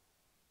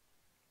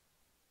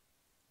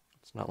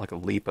 It's not like a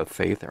leap of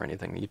faith or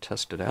anything. You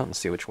test it out and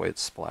see which way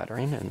it's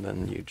splattering and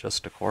then you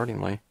adjust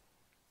accordingly.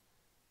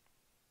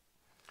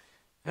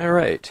 All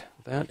right,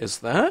 that is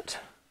that.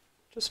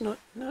 Just not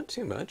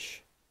too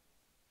much.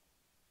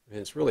 I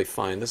mean, it's really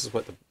fine. This is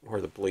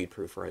where the bleed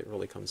proof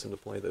really comes into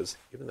play.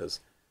 Even those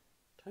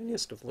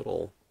tiniest of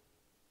little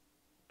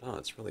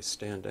dots really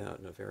stand out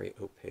in a very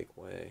opaque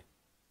way.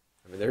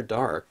 I mean, they're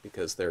dark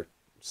because they're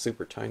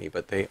super tiny,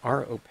 but they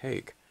are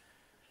opaque.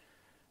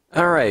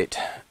 All right,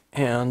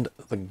 and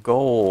the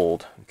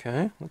gold.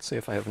 Okay, let's see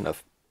if I have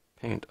enough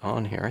paint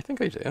on here. I think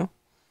I do.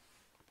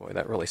 Boy,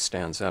 that really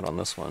stands out on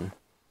this one.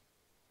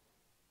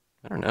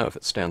 I don't know if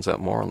it stands out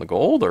more on the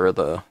gold or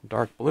the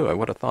dark blue. I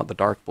would have thought the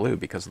dark blue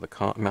because of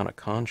the amount of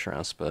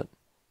contrast, but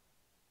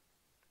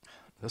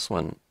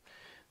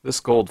this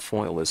gold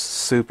foil is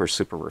super,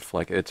 super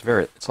reflective.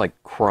 It's like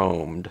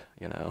chromed,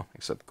 you know,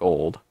 except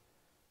gold.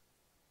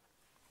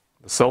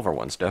 The silver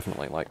one's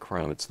definitely like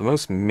chrome. It's the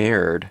most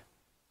mirrored.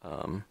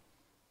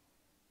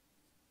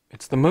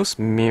 It's the most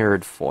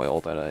mirrored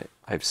foil that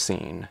I've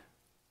seen.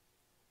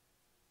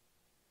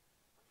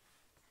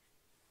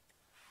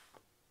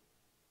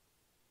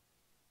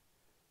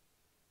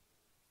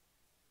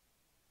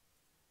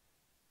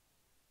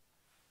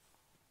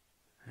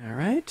 All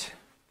right,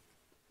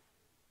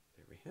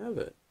 there we have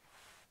it.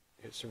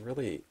 It's a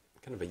really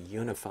kind of a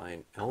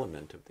unifying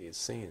element of these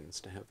scenes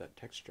to have that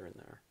texture in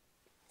there.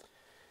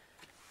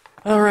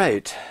 All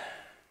right,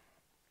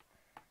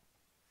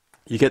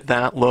 you get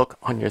that look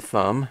on your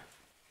thumb,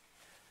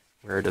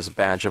 wear it as a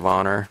badge of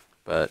honor,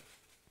 but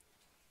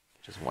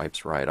it just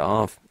wipes right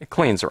off. It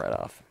cleans right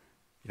off.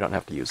 You don't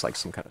have to use like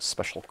some kind of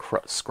special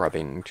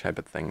scrubbing type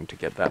of thing to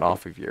get that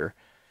off of your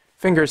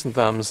fingers and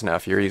thumbs. Now,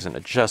 if you're using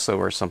a gesso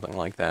or something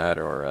like that,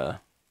 or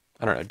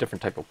I don't know, a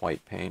different type of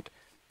white paint,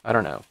 I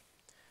don't know.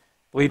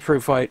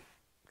 Bleed-proof white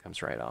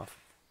comes right off.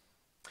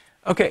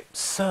 Okay,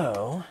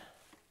 so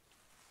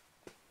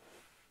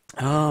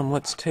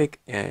let's take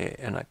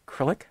an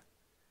acrylic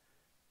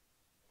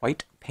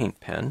white paint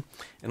pen,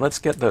 and let's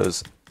get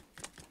those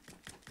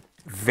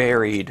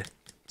varied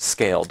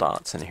scale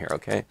dots in here,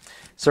 okay?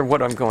 So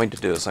what I'm going to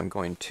do is I'm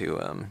going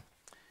to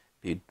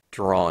be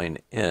drawing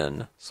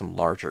in some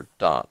larger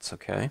dots,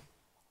 okay?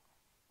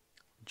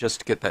 Just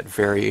to get that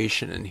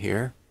variation in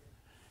here.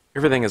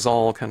 Everything is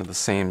all kind of the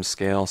same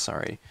scale,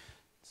 sorry.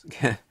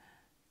 I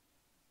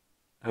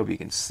hope you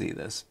can see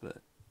this, but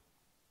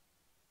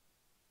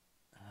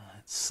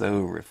it's so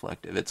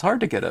reflective. It's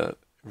hard to get a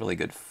really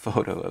good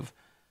photo of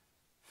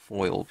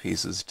foil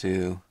pieces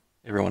too.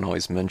 Everyone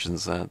always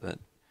mentions that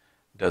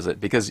does it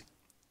because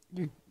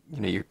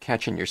you're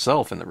catching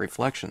yourself in the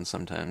reflection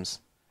sometimes.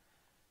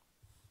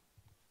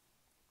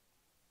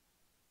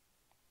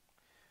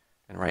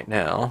 And right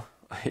now,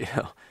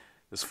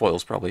 this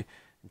foil's probably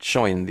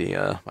showing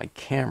the my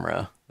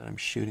camera that I'm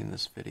shooting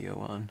this video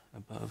on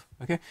above.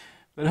 Okay,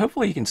 but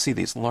hopefully you can see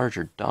these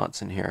larger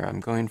dots in here.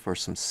 I'm going for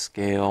some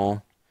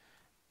scale.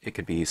 It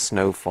could be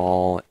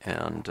snowfall,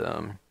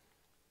 and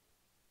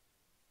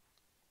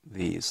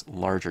these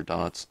larger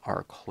dots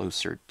are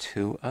closer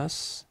to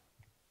us.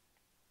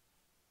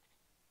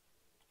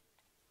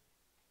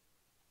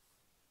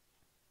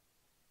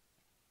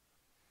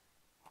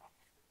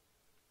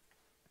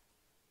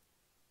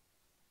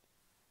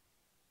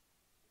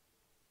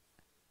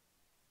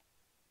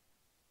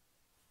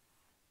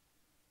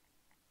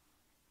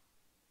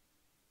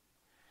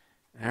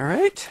 All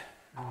right,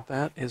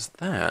 that is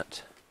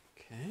that.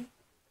 Okay,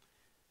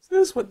 so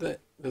this is what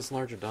those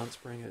larger dots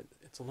bring.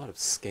 It's a lot of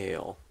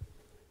scale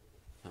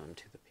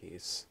to the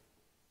piece.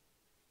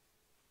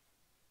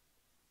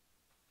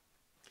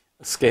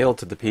 A scale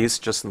to the piece,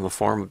 just in the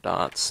form of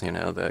dots.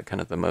 The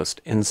kind of the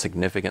most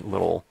insignificant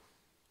little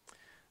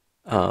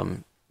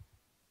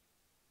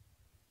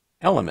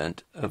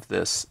element of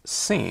this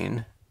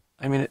scene.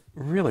 I mean, it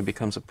really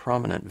becomes a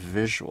prominent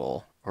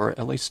visual, or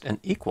at least an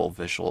equal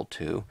visual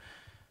to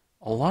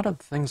a lot of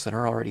things that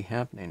are already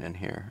happening in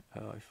here.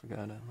 Oh, I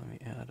forgot to, let me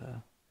add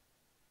an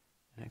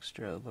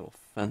extra little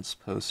fence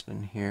post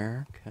in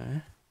here.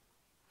 Okay.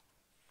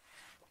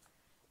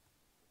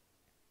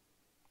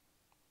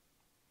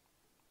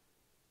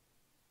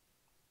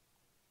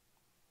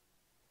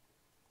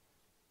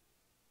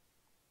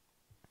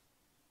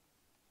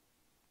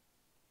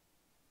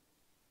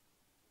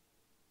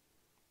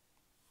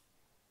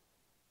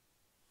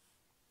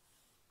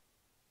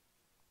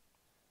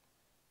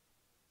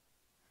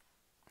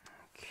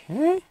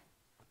 Okay,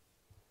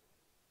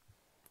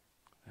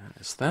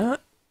 that is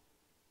that.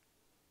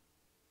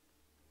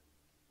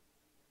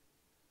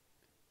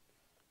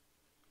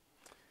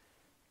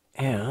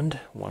 And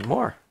one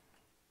more.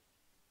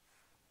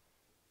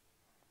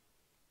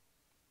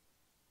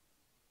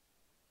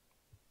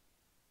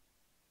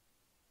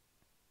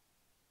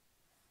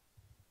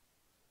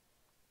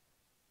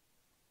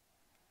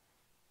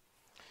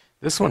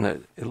 This one,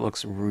 it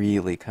looks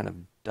really kind of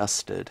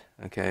dusted,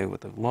 okay,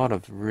 with a lot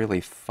of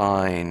really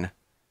fine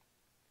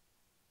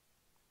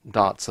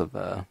dots of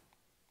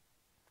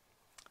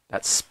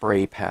that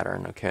spray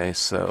pattern. Okay,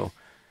 so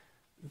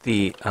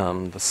the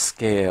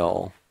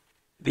scale,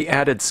 the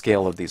added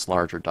scale of these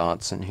larger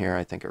dots in here,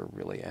 I think, are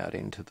really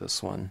adding to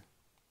this one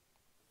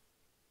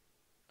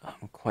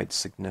quite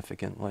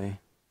significantly.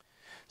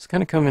 So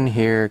kind of come in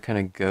here, kind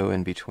of go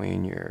in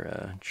between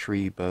your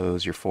tree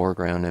bows, your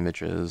foreground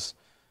images,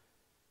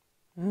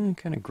 and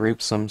kind of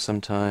group some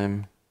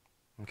sometime.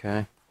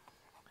 Okay.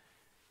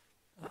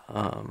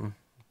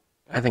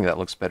 I think that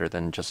looks better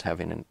than just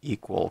having an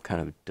equal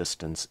kind of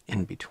distance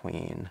in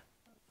between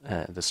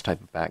this type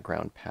of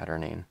background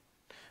patterning.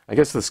 I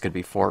guess this could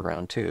be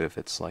foreground too, if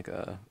it's like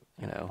a,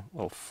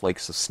 little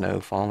flakes of snow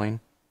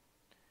falling.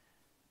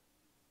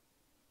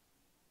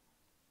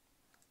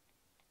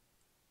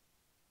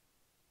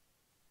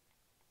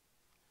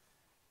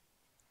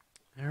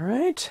 All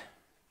right.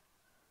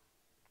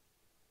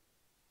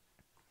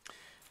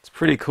 It's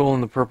pretty cool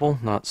in the purple,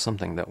 not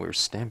something that we're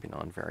stamping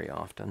on very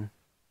often.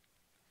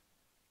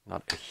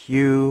 Not a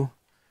hue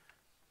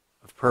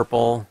of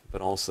purple,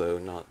 but also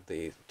not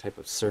the type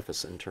of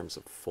surface in terms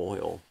of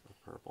foil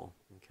of purple.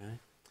 Okay,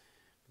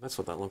 that's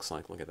what that looks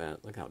like. Look at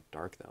that. Look how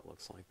dark that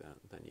looks like that.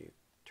 Then you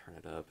turn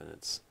it up and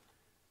it's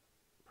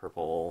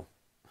purple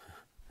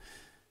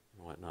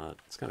and whatnot.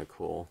 It's kind of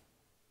cool.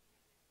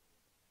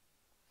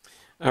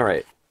 All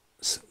right,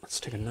 so let's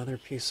take another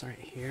piece right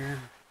here,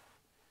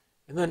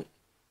 and then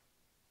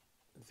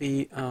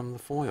the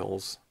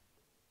foils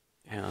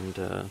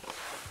and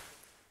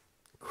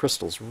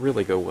crystals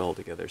really go well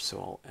together, so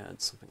I'll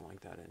add something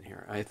like that in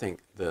here. I think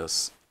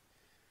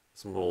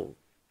some little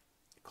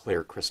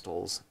clear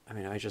crystals, I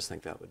mean, I just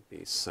think that would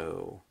be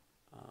so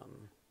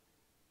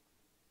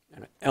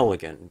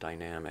elegant and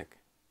dynamic.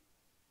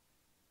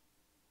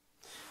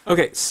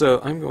 Okay,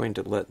 so I'm going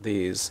to let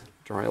these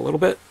dry a little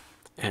bit,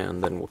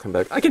 and then we'll come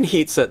back. I can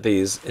heat set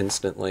these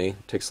instantly.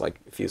 It takes like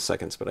a few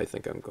seconds, but I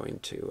think I'm going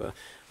to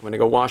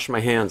go wash my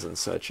hands and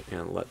such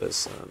and let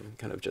this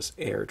kind of just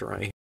air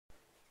dry.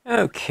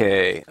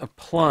 Okay,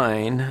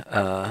 applying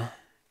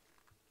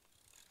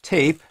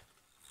tape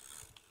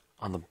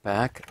on the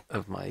back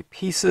of my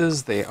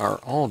pieces. They are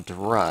all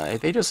dry.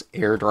 They just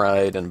air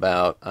dried in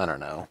about, I don't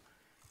know,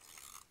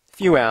 a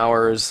few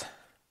hours.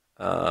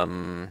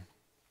 No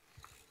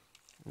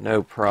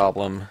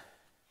problem.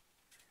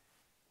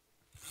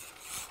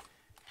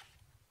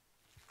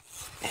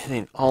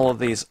 Hitting all of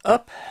these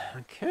up.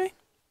 Okay.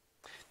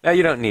 Now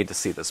you don't need to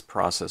see this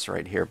process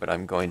right here, but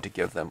I'm going to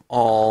give them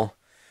all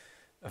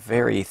a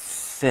very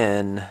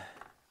thin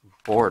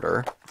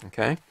border.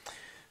 Okay.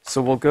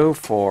 So we'll go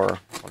for,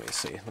 let me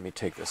see, let me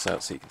take this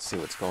out so you can see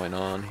what's going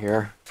on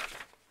here.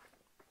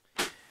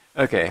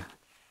 Okay,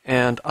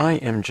 and I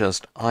am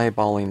just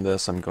eyeballing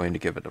this. I'm going to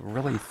give it a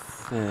really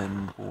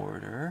thin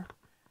border,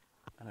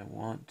 and I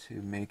want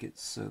to make it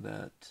so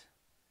that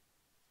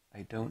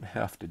I don't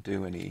have to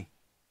do any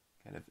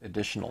kind of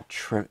additional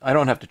trim. I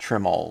don't have to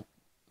trim all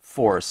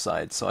four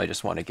sides, so I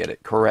just want to get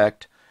it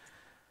correct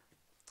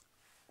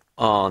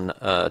on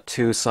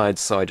two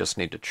sides, so I just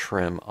need to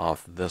trim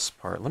off this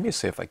part. Let me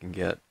see if I can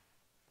get...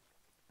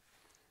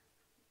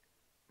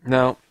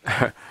 No,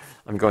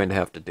 I'm going to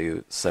have to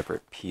do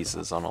separate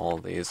pieces on all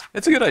of these.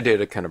 It's a good idea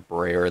to kind of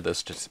brayer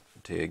this just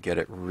to get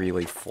it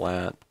really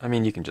flat. I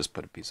mean, you can just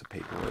put a piece of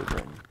paper over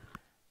it and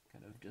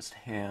kind of just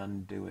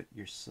hand do it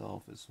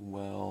yourself as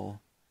well.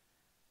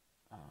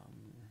 Let's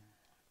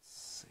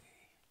see.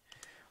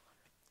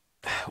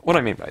 What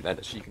I mean by that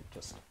is you can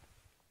just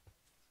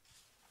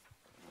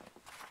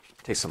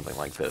take something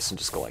like this and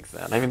just go like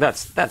that. I mean,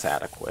 that's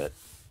adequate.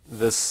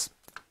 This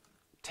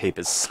tape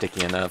is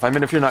sticky enough. I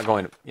mean, if you're not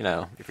going to, you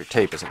know, if your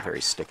tape isn't very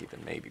sticky,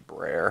 then maybe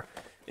brayer.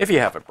 If you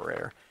have a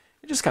brayer,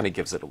 it just kind of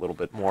gives it a little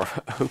bit more,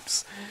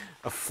 oops,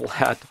 a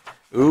flat,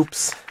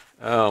 oops.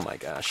 Oh my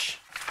gosh.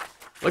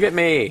 Look at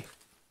me.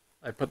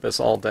 I put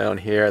this all down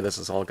here. This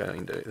is all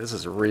going to, this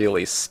is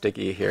really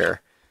sticky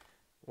here.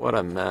 What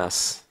a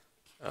mess.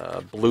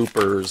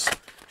 Bloopers.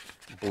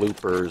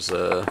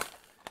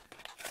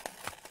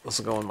 This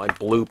will go in my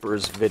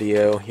bloopers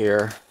video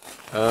here.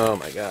 Oh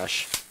my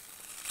gosh.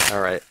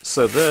 Alright,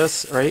 so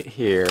this right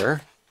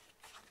here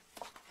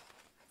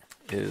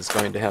is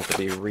going to have to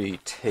be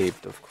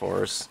retaped, of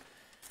course.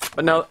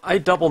 But now, I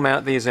double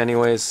mat these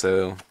anyways,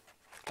 so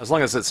as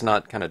long as it's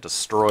not kind of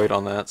destroyed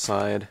on that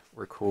side,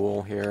 we're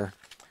cool here.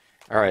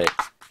 Alright,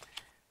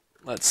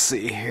 let's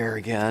see here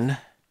again.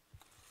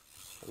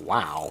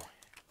 Wow.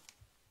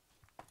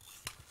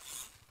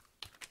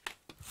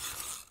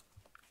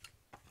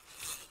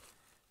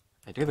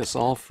 I do this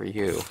all for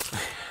you.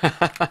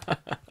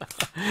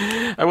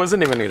 I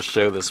wasn't even going to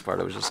show this part.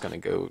 I was just going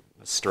to go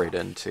straight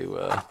into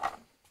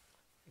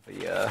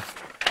the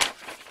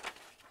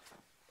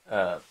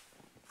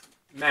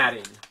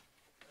matting,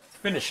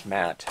 finished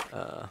mat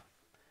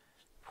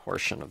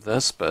portion of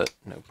this, but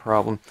no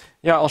problem.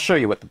 Yeah, I'll show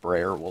you what the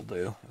brayer will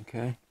do,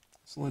 okay?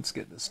 So let's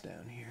get this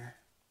down here.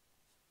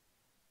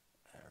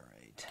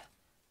 Alright.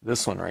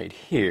 This one right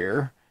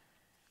here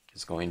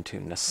is going to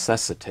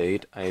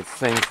necessitate, I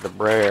think, the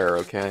brayer,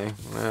 okay?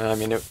 I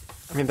mean,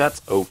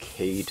 that's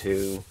okay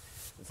too.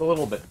 It's a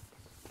little bit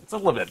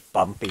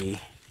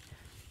bumpy.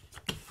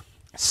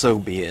 So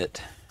be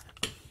it.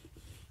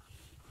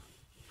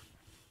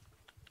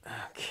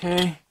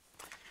 Okay,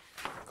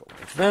 go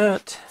like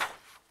that.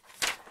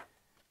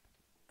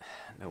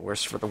 No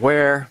worse for the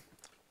wear.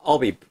 I'll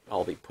be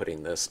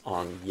putting this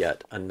on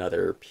yet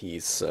another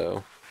piece,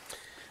 so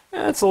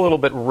it's a little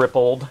bit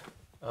rippled.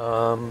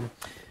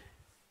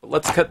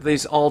 Let's cut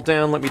these all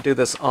down. Let me do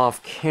this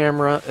off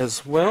camera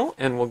as well,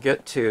 and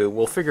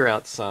we'll figure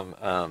out some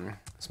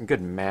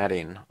good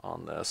matting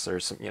on this, or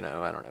some,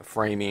 I don't know,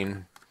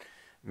 framing,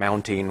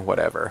 mounting,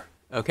 whatever.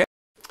 Okay.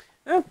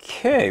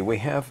 Okay, we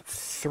have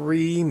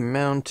 3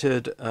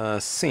 mounted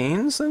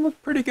scenes. They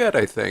look pretty good,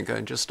 I think,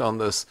 just on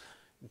this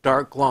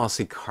dark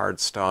glossy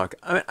cardstock.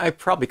 I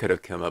probably could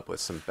have come up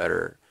with some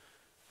better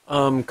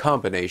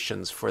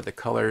combinations for the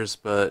colors,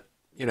 but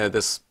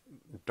this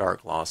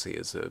dark glossy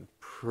is a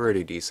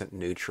pretty decent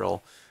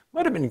neutral.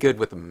 Might have been good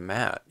with a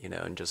matte,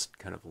 and just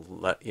kind of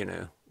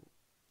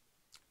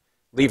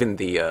leaving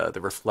the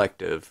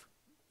reflective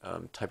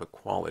type of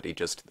quality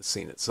just to the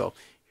scene itself.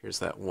 Here's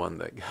that one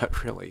that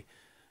got really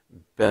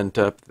bent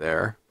up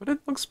there, but it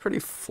looks pretty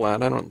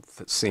flat. I don't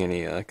see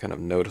any kind of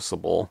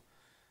noticeable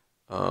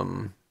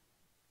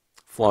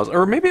flaws.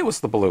 Or maybe it was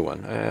the blue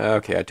one.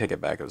 Okay, I take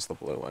it back. It was the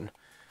blue one.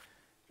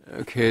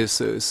 Okay,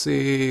 so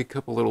see a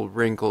couple little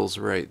wrinkles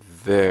right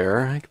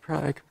there. I could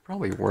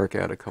probably work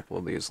out a couple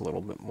of these a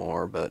little bit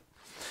more, but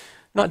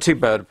not too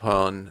bad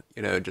upon,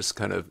 just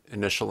kind of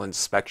initial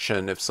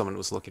inspection if someone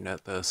was looking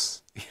at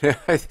this.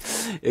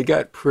 It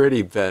got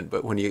pretty bent,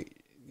 but when you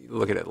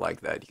look at it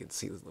like that, you can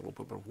see a little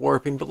bit of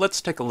warping. But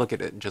let's take a look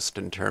at it just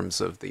in terms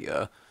of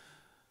the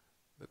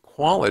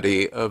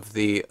quality of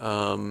the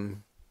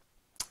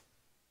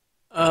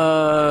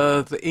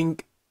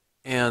ink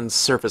and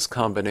surface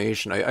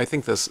combination. I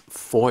think this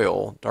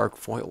foil, dark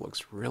foil,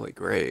 looks really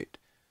great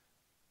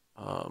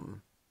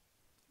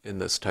in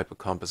this type of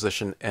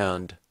composition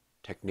and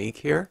technique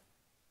here.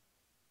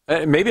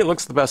 Maybe it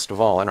looks the best of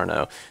all. I don't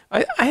know.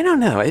 I don't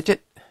know.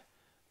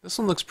 This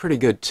one looks pretty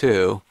good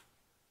too.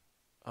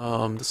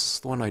 This is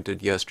the one I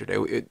did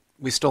yesterday.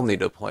 We still need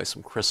to apply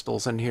some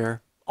crystals in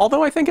here.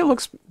 Although I think it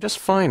looks just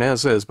fine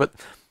as is. But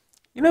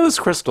those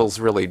crystals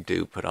really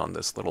do put on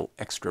this little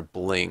extra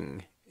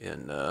bling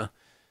into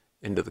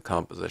the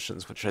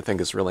compositions, which I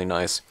think is really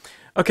nice.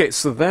 Okay,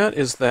 so that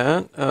is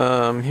that.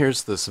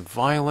 Here's this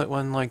violet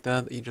one like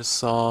that you just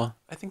saw.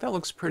 I think that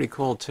looks pretty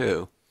cool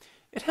too.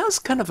 It has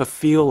kind of a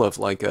feel of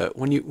like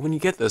when you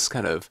get this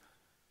kind of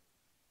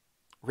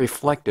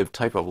reflective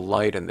type of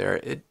light in there,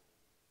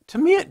 to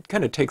me it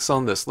kind of takes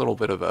on this little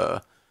bit of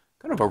a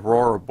kind of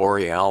aurora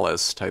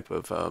borealis type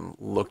of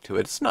look to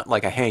it. It's not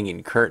like a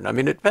hanging curtain. I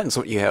mean, it depends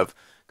what you have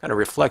kind of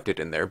reflected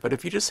in there, but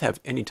if you just have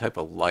any type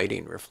of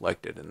lighting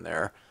reflected in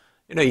there,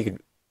 you know, you could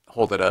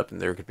hold it up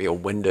and there could be a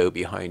window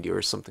behind you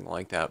or something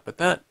like that. But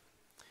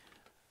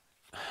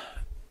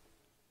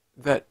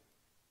that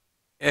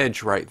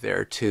edge right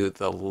there to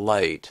the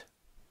light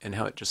and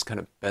how it just kind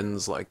of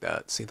bends like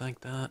that. See,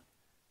 like that?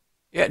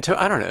 Yeah,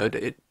 I don't know.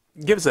 It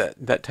gives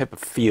that type of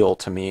feel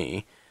to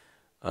me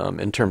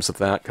in terms of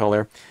that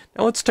color.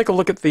 Now let's take a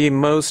look at the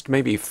most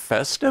maybe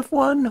festive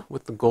one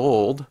with the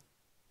gold.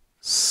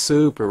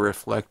 Super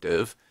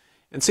reflective.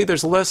 And see,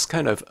 there's less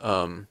kind of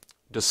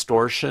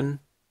distortion.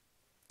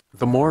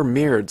 The more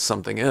mirrored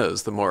something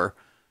is, the more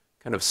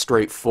kind of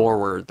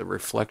straightforward the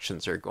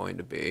reflections are going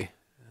to be.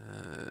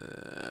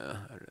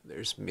 I don't know,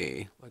 there's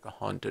me, like a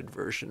haunted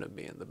version of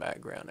me in the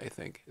background, I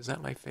think. Is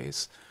that my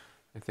face?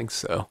 I think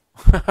so.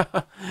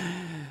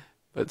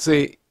 But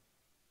see,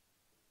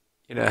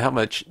 you know how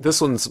much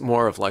this one's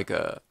more of like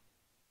a,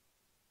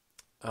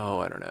 oh,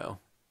 I don't know,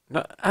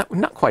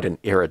 not quite an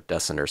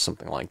iridescent or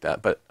something like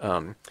that, but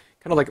kind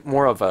of like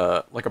more of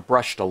a like a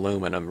brushed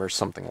aluminum or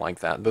something like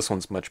that. This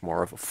one's much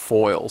more of a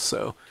foil,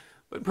 so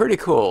but pretty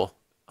cool.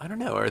 I don't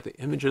know, are the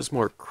images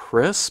more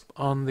crisp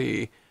on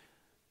the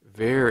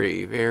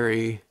very,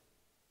 very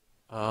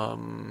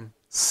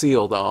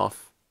sealed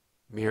off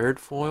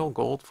mirrored foil,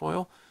 gold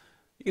foil?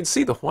 You can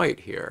see the white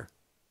here.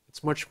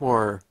 It's much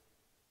more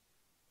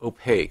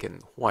opaque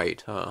and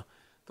white, huh?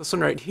 This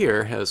one right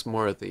here has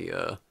more of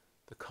the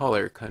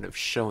color kind of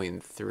showing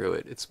through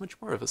it. It's much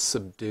more of a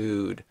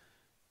subdued,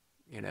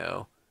 you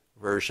know,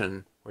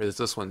 version, whereas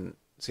this one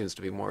seems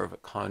to be more of a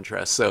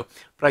contrast. So,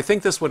 but I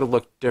think this would have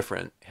looked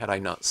different had I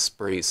not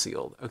spray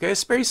sealed. Okay,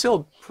 spray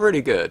sealed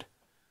pretty good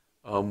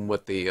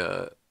with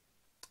the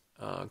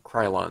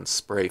Krylon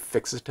spray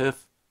fixative.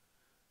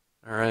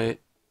 All right,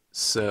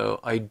 so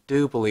I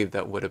do believe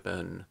that would have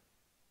been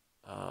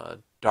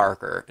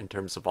darker in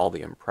terms of all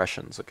the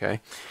impressions,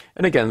 okay?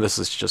 And again, this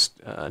is just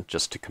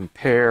to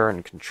compare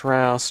and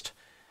contrast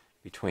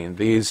between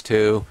these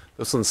two.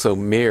 This one's so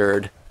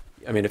mirrored.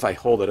 I mean, if I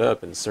hold it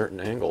up in certain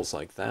angles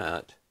like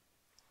that,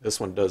 this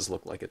one does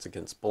look like it's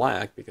against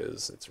black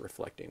because it's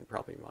reflecting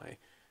probably my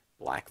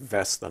black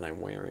vest that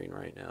I'm wearing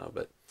right now.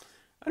 But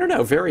I don't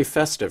know, very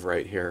festive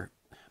right here.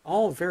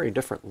 All very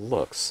different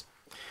looks.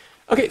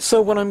 Okay,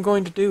 so what I'm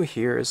going to do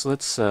here is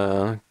let's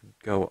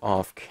go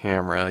off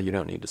camera. You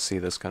don't need to see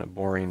this kind of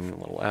boring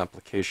little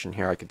application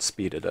here. I could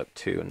speed it up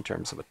too in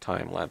terms of a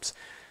time lapse.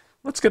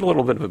 Let's get a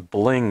little bit of a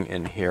bling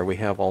in here. We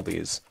have all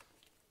these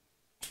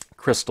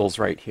crystals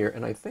right here,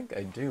 and I think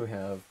I do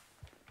have,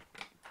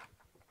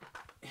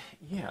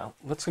 yeah,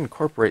 let's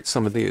incorporate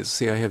some of these.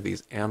 See, I have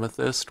these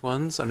amethyst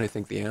ones, and I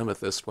think the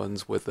amethyst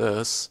ones with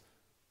this,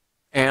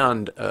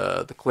 and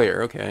the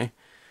clear, okay.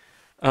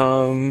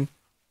 And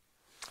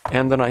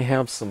then I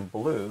have some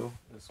blue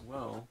as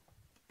well.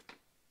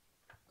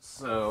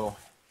 So,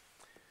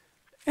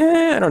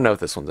 I don't know if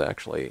this one's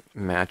actually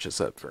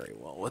matches up very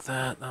well with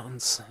that. That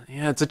one's,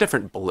 yeah, it's a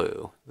different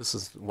blue. This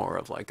is more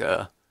of like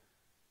a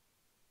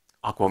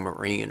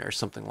aquamarine or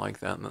something like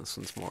that, and this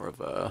one's more of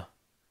a,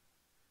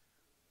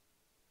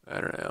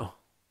 I don't know,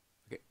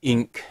 like an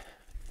ink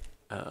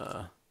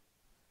type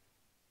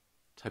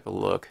of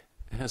look.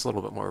 It has a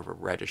little bit more of a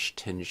reddish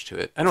tinge to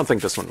it. I don't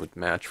think this one would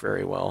match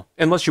very well,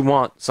 unless you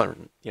want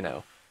some, you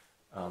know,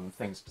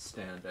 things to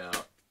stand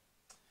out.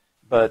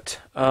 But,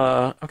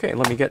 okay,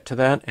 let me get to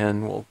that,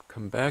 and we'll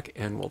come back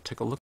and we'll take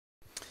a look.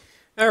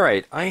 All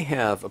right, I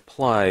have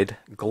applied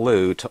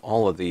glue to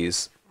all of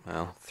these,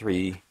 well,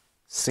 3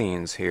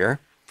 scenes here.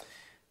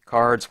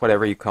 Cards,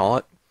 whatever you call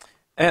it.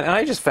 And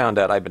I just found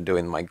out I've been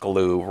doing my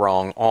glue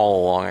wrong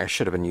all along. I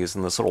should have been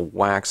using this little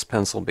wax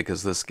pencil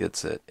because this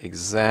gets it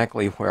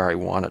exactly where I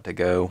want it to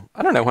go.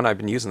 I don't know, when I've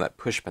been using that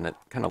push pin, it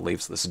kind of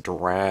leaves this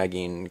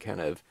dragging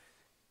kind of,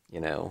 you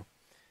know,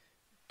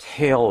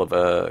 tail of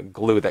a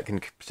glue that can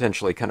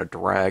potentially kind of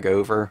drag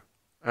over.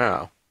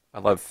 Oh, I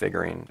love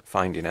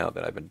finding out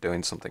that I've been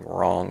doing something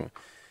wrong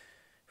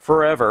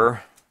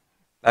forever.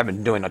 I've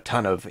been doing a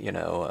ton of, you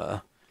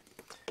know,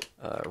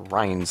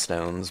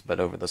 rhinestones, but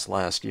over this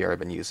last year I've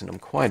been using them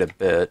quite a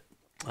bit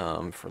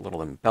for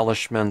little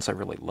embellishments. I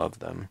really love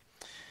them.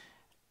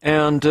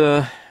 And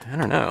I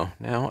don't know,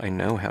 now I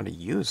know how to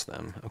use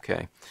them.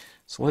 Okay,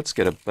 so let's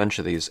get a bunch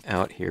of these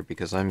out here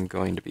because I'm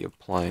going to be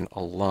applying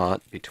a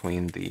lot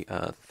between the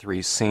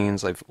 3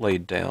 scenes. I've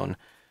laid down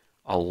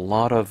a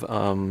lot of,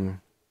 I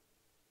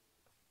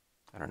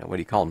don't know, what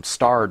do you call them?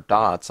 Star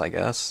dots, I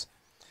guess.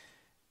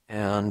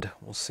 And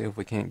we'll see if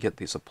we can't get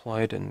these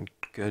applied in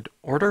good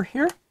order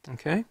here.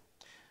 Okay.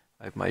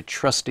 I have my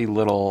trusty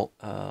little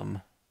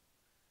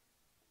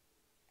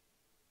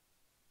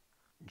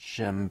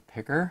gem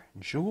picker.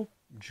 Jewel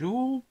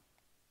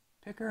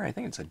picker? I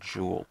think it's a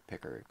jewel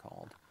picker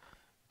called.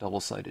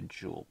 Double-sided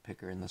jewel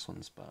picker, and this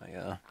one's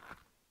by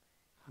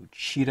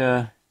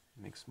Uchida.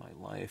 Makes my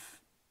life,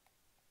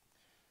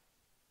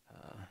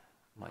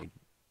 my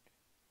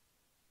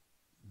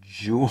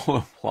jewel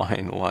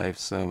applying life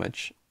so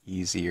much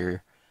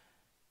easier.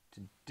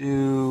 to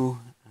do.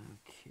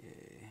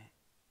 Okay.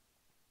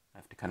 I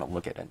have to kind of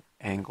look at an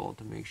angle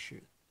to make sure,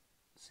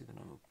 see that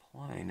I'm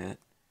applying it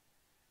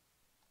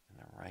in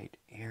the right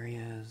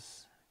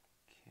areas.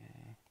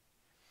 Okay.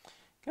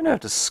 Kind of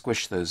have to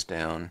squish those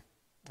down.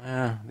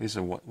 These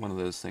are one of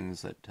those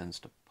things that tends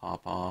to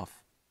pop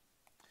off.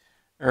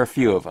 There are a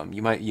few of them.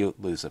 You might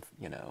lose I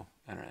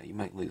don't know, you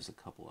might lose a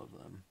couple of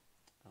them.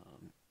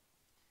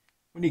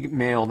 When you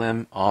mail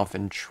them off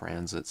in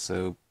transit,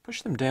 so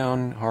push them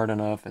down hard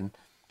enough, and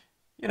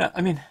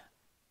I mean,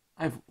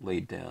 I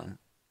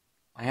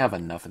have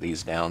enough of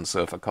these down,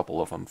 so if a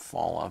couple of them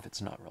fall off,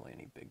 it's not really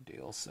any big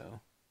deal. So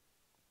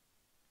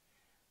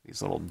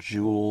these little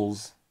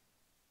jewels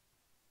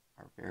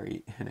are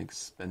very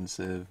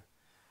inexpensive,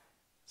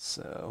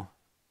 so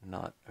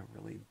not a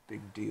really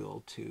big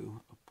deal to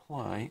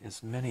apply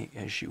as many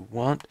as you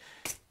want.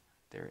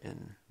 They're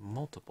in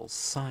multiple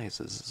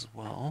sizes as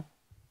well.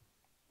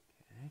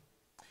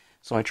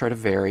 So I try to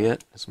vary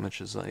it as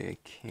much as I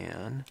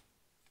can.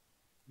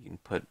 You can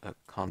put a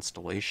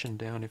constellation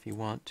down if you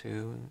want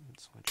to,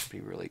 which would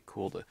be really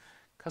cool to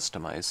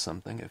customize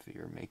something if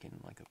you're making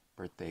like a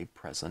birthday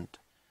present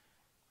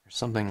or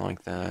something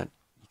like that.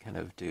 You kind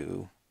of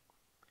do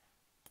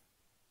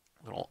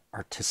little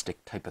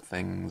artistic type of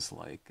things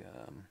like,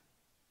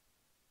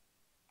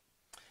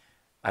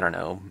 I don't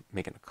know,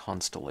 making a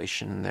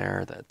constellation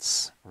there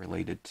that's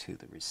related to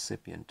the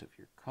recipient of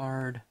your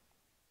card.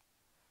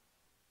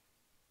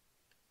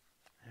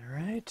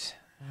 Alright,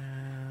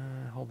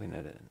 holding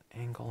it at an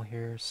angle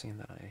here, seeing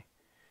that I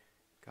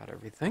got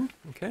everything.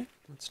 Okay,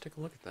 let's take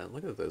a look at that.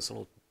 Look at those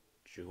little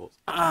jewels.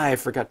 I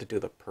forgot to do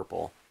the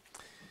purple.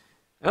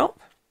 Well,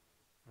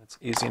 that's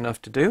easy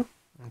enough to do.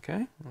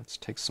 Okay, let's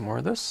take some more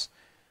of this,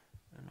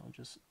 and I'll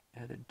just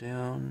add it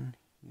down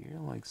here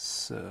like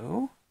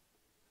so.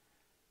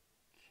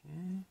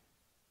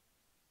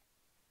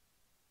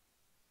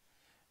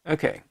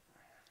 Okay,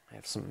 I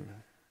have some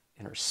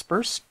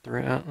interspersed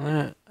throughout.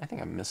 I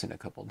think I'm missing a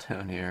couple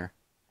down here.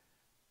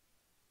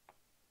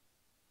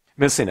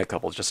 Missing a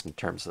couple just in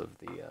terms of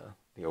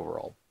the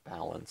overall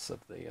balance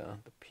of the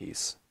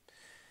piece.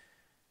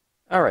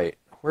 All right,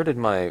 where did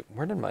my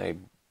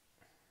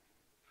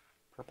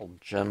purple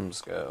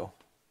gems go?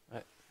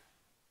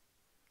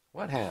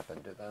 What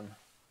happened to them?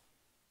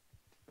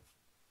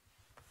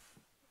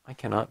 I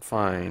cannot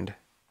find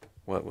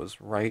what was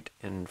right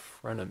in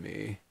front of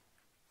me.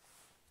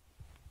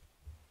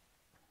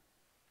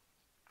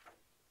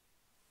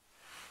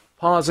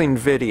 Pausing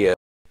video.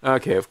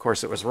 Okay, of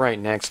course it was right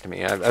next to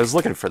me. I was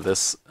looking for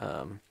this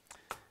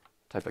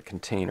type of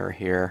container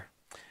here.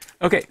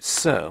 Okay,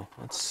 so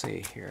let's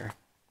see here.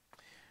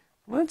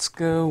 Let's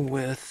go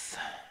with,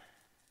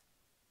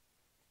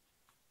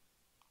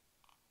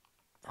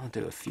 I'll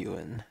do a few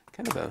in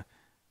kind of a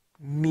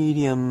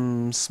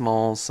medium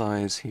small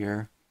size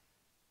here.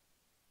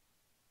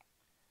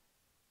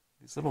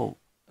 These little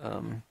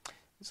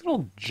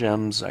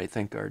gems I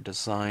think are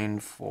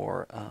designed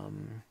for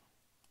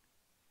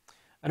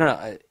I don't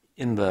know,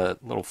 in the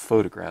little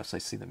photographs I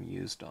see them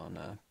used on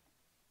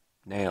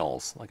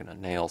nails, like in a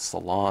nail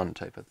salon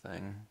type of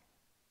thing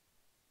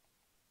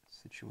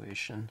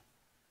situation.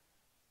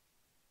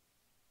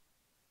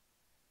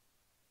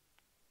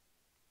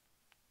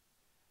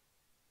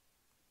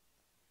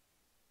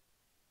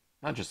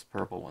 Not just the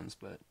purple ones,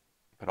 but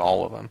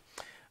all of them.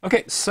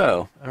 Okay,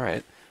 so, all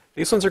right.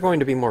 These ones are going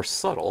to be more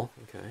subtle,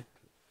 okay?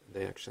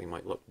 They actually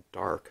might look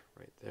dark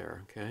right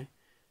there, okay?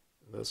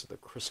 Those are the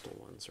crystal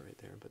ones right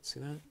there. But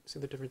see that? See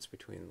the difference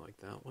between like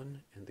that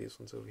one and these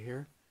ones over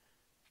here?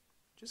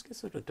 It just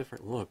gives it a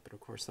different look, but of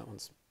course that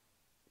one's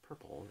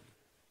purple,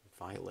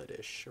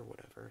 violetish or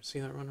whatever. See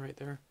that one right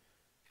there?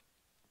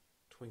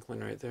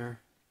 Twinkling right there?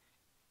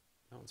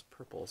 That one's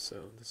purple,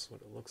 so this is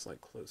what it looks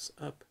like close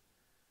up.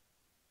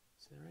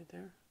 See that right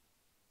there?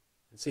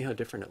 And see how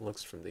different it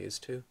looks from these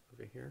two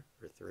over here,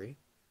 or three?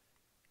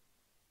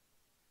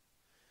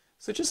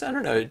 So just, I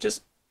don't know,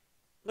 just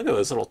look at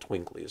those little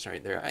twinklies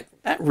right there.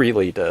 That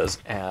really does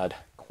add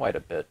quite a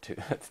bit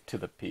to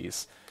the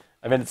piece.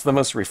 I mean, it's the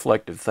most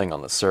reflective thing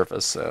on the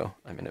surface, so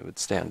I mean, it would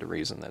stand to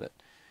reason that it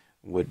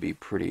would be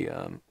pretty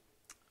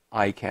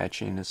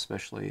eye-catching,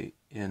 especially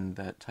in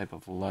that type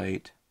of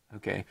light.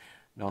 Okay,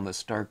 now on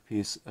this dark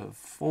piece of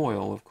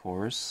foil, of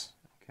course,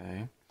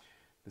 okay,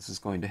 this is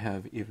going to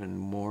have even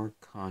more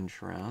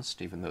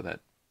contrast, even though that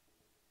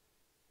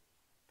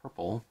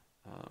purple,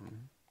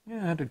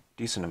 yeah, had a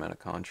decent amount of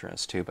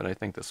contrast too, but I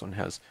think this one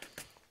has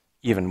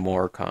even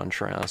more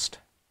contrast.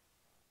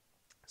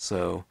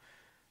 So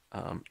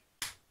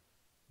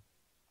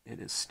it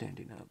is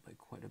standing out by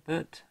quite a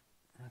bit.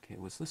 Okay,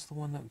 was this the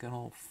one that got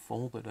all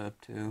folded up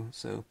too?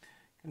 So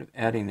kind of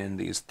adding in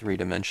these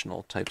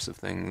three-dimensional types of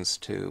things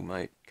too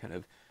might kind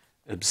of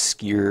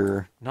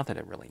obscure, not that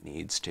it really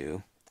needs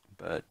to,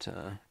 but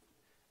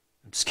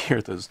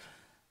obscure those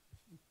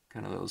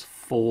kind of those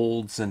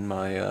folds in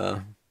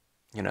my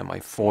my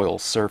foil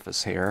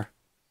surface here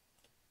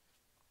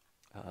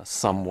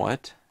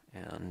somewhat,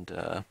 and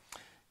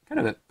kind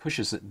of it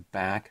pushes it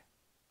back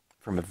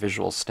from a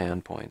visual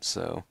standpoint.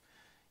 So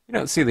You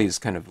don't see these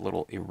kind of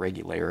little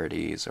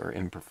irregularities or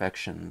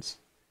imperfections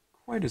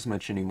quite as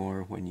much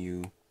anymore when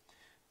you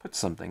put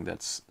something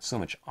that's so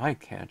much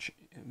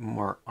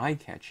more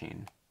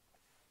eye-catching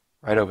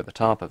right over the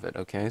top of it,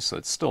 okay? So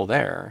it's still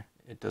there.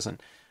 It doesn't,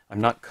 I'm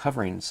not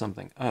covering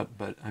something up,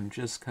 but I'm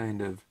just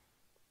kind of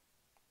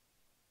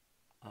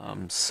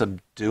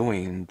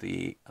subduing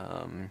the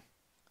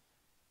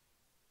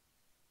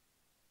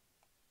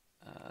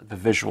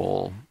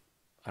visual,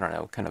 I don't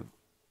know, kind of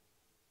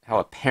how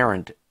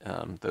apparent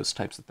those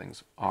types of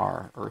things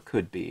are or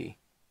could be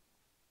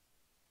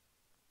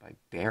by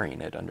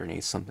burying it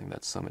underneath something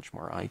that's so much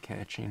more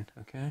eye-catching,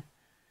 okay?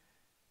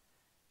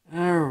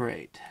 All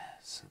right,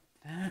 so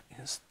that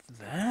is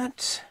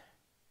that.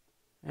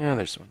 Yeah,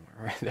 there's one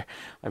more right there.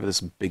 I have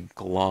this big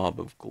glob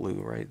of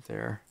glue right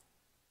there.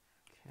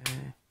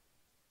 Okay.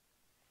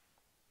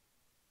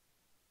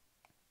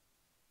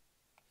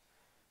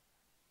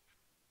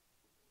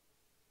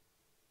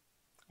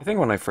 I think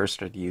when I first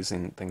started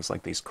using things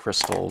like these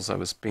crystals, I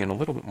was being a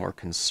little bit more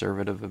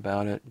conservative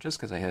about it, just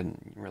because I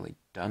hadn't really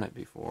done it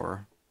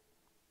before.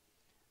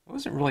 I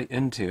wasn't really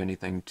into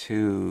anything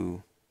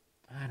too,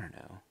 I don't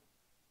know,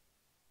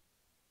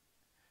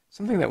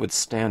 something that would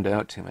stand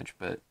out too much,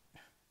 but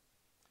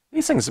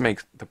these things make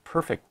the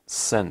perfect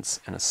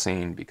sense in a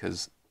scene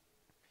because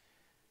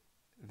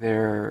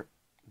they're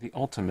the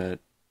ultimate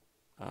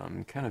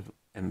kind of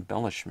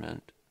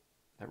embellishment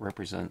that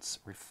represents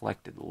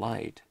reflected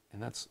light,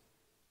 and that's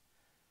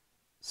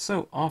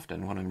so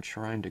often what I'm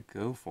trying to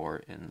go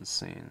for in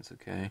scenes,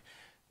 okay?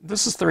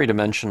 This is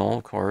three-dimensional,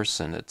 of course,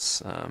 and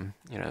it's,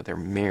 you know, they're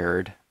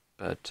mirrored,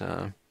 but,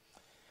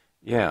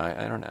 yeah,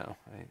 I don't know.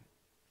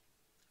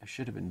 I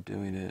should have been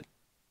doing it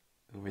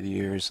over the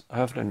years.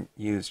 I often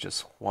use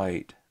just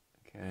white,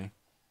 okay?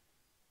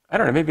 I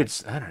don't know, maybe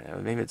it's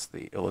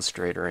the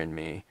illustrator in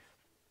me,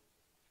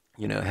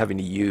 you know, having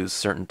to use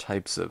certain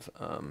types of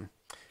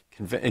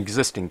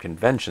existing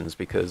conventions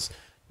because,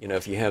 you know,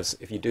 if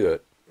you do an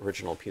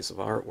original piece of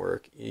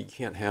artwork, you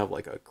can't have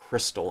like a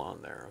crystal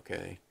on there,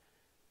 okay?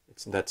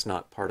 That's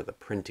not part of the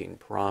printing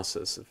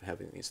process of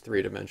having these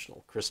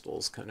three-dimensional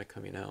crystals kind of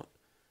coming out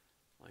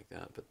like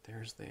that, but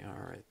there's they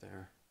are right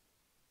there.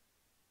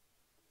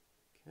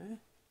 Okay,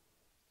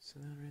 see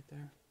that right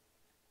there?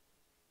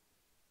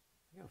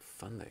 Look how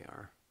fun they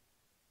are.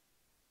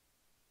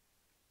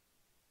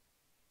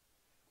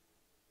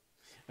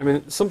 I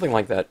mean, something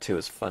like that too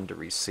is fun to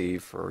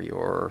receive for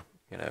your,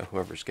 you know,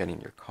 whoever's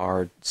getting your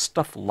card.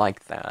 Stuff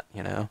like that,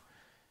 you know.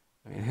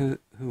 I mean,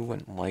 who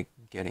wouldn't like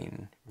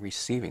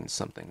receiving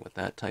something with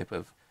that type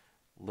of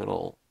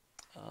little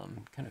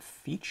kind of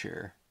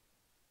feature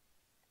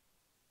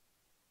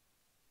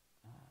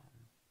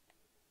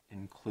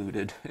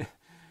included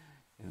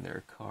in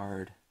their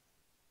card?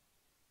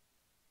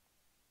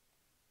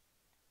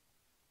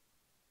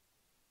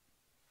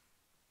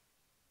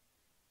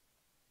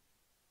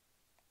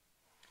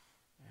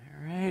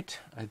 Alright,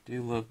 I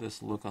do love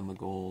this look on the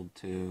gold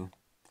too.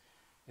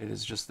 It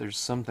is just, there's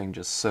something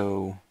just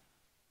so,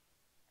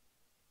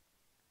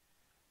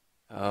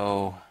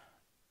 oh,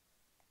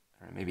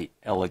 I don't know, maybe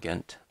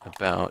elegant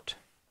about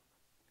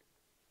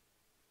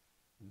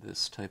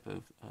this type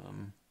of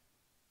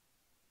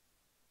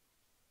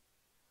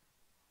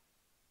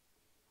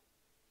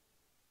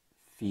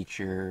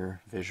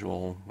feature,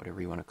 visual, whatever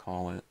you want to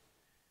call it,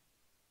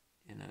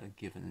 in a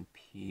given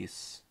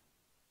piece.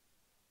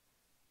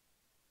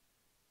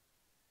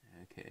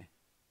 Okay.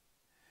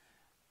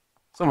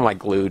 Some of my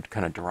glue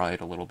kind of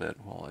dried a little bit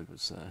while I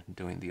was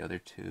doing the other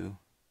two.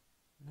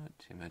 Not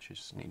too much, I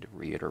just need to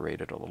reiterate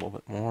it a little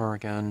bit more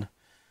again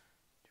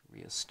to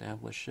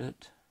reestablish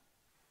it.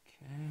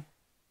 Okay.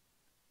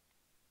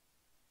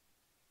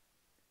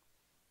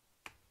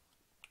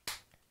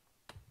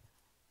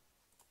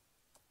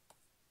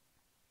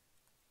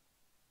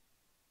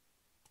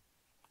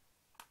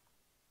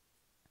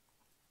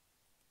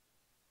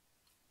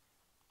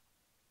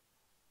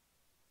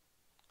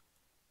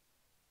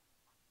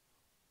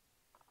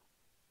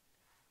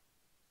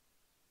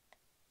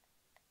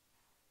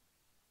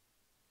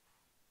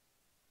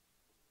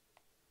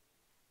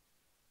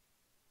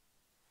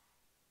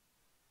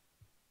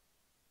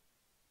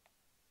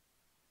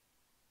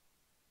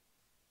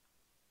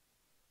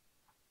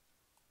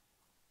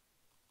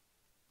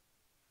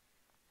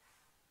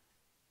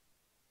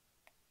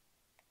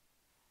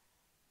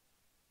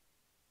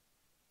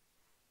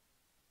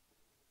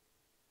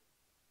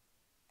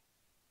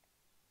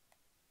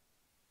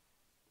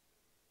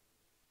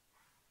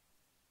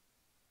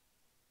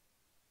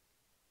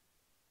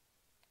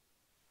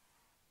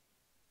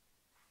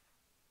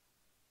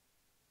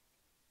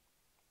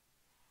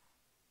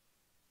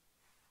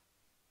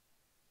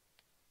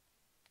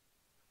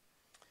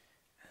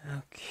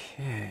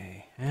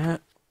 Okay,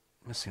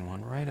 missing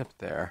one right up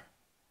there.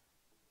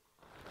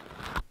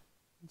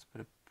 Let's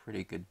put a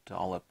pretty good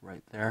dollop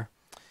right there.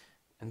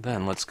 And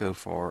then let's go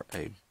for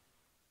a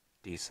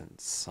decent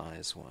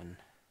size one.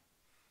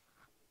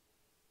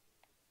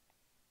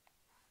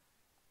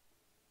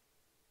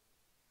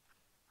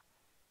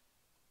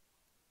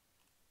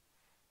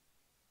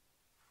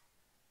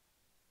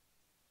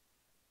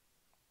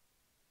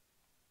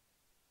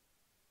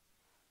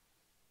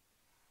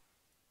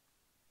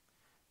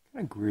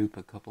 kind of group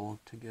a couple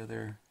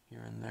together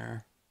here and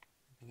there.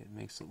 I think it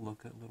makes it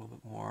look a little bit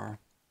more,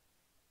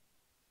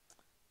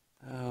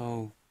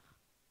 oh,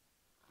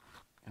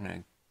 I'm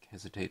going to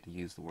hesitate to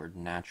use the word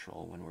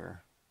natural when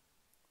we're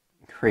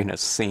creating a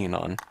scene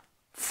on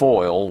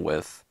foil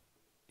with,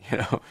 you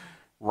know,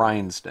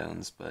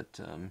 rhinestones, but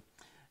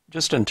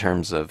just in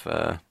terms of,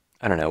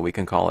 I don't know, we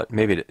can call it,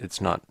 maybe it's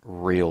not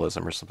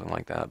realism or something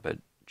like that, but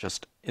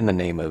just in the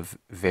name of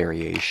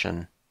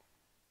variation.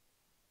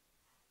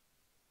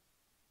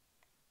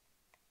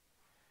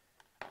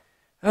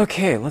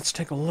 Okay, let's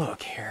take a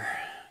look here.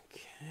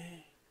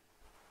 Okay.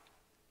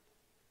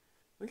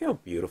 Look how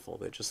beautiful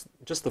that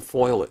just the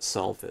foil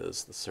itself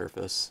is, the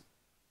surface,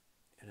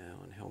 you know,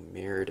 and how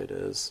mirrored it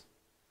is.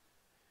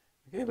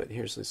 Okay, but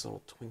here's these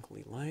little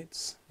twinkly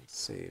lights. Let's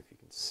see if you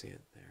can see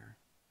it there.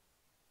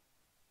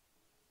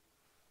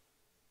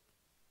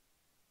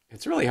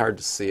 It's really hard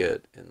to see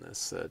it in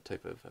this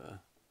type of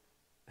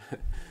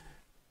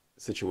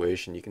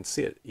situation. You can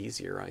see it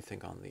easier, I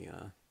think, on the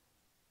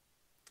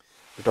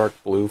dark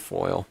blue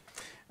foil.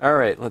 All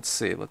right, let's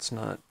see. Let's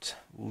not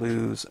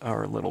lose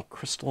our little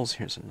crystals.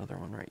 Here's another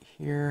one right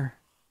here.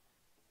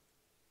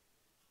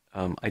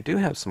 I do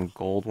have some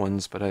gold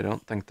ones, but I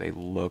don't think they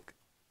look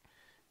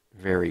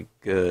very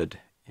good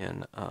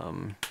in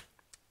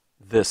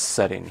this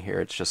setting here.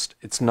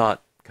 It's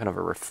not kind of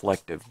a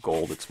reflective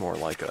gold. It's more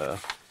like a,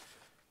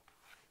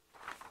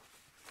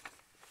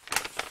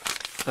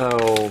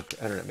 oh,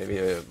 I don't know,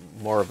 maybe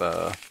more of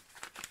a,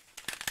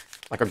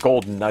 like a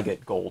gold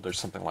nugget gold or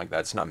something like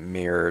that. It's not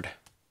mirrored.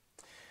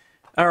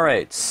 All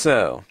right,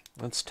 so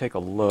let's take a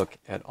look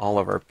at all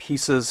of our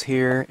pieces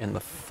here in the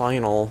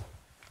final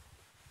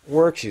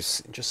works. You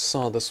just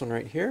saw this one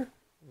right here.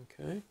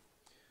 Okay.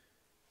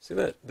 See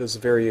that? There's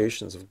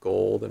variations of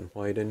gold and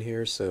white in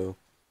here, so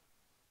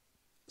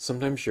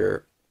sometimes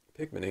your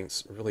pigment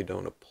inks really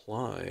don't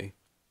apply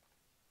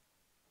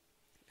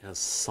as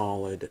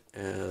solid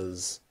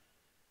as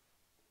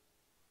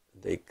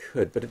they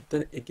could, but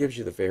then it gives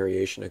you the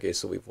variation. Okay,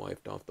 so we've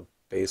wiped off the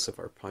base of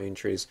our pine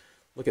trees.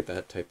 Look at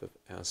that type of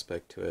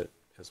aspect to it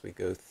as we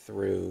go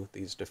through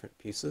these different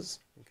pieces.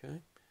 Okay,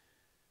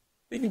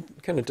 you can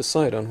kind of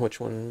decide on which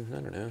one,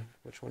 I don't know,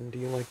 which one do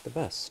you like the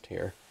best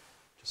here,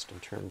 just in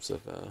terms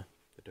of the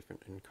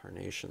different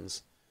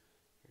incarnations.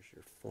 Here's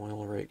your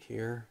foil right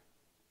here.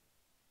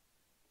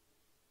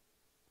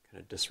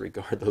 Kind of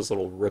disregard those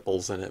little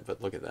ripples in it,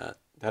 but look at that.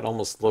 That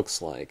almost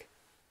looks like,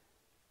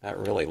 that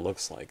really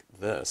looks like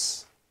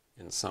this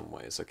in some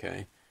ways,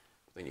 okay?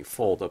 Then you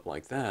fold up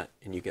like that,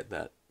 and you get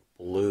that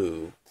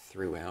blue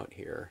throughout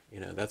here. You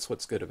know, that's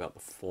what's good about the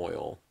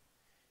foil.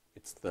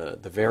 It's the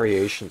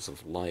variations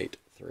of light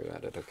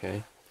throughout it,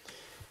 okay?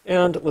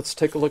 And let's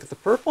take a look at the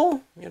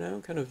purple, you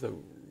know, kind of the,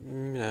 you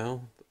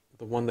know,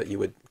 the one that you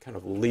would kind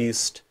of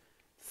least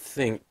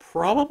think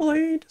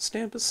probably to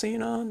stamp a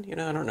scene on. You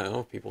know, I don't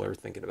know if people are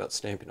thinking about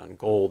stamping on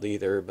gold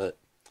either, but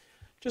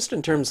just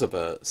in terms of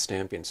a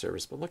stamping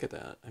service. But look at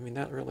that. I mean,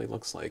 that really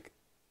looks like,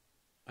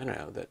 I don't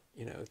know, that,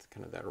 you know, it's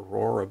kind of that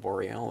aurora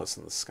borealis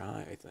in the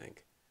sky, I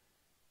think,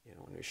 you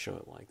know, when we show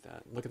it like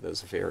that. Look at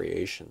those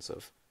variations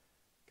of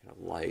kind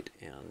of light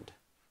and,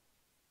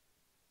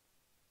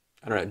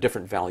 I don't know,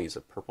 different values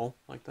of purple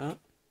like that.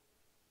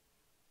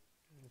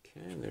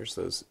 Okay, and there's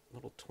those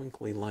little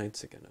twinkly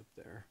lights again up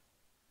there.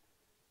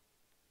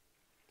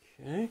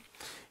 Okay,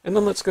 and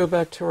then let's go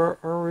back to our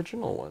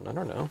original one. I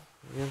don't know,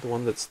 you know, the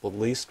one that's the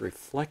least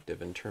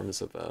reflective in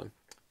terms of kind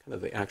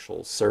of the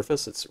actual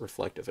surface. It's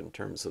reflective in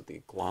terms of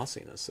the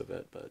glossiness of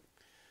it, but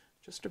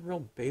just a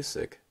real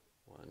basic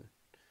one.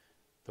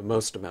 The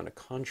most amount of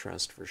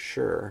contrast for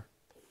sure.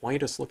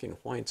 Whitest looking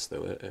whites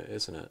though,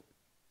 isn't it?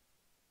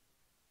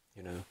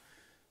 You know,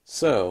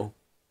 so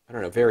I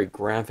don't know, very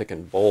graphic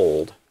and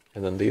bold.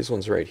 And then these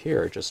ones right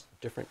here are just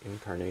different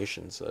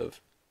incarnations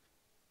of,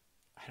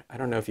 I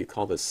don't know if you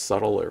call this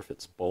subtle or if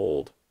it's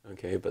bold,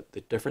 okay, but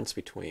the difference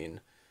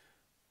between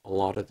a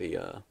lot of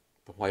the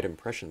white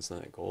impressions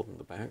and that gold in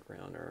the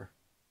background are,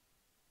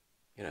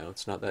 you know,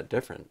 it's not that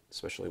different,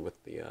 especially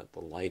with the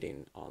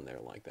lighting on there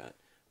like that.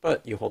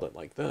 But you hold it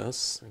like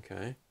this,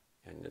 okay,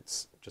 and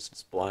it's just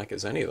as black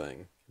as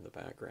anything in the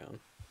background.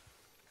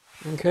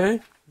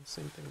 Okay,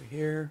 same thing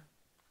here,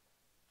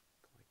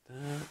 like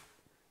that.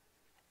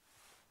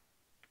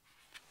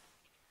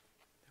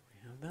 There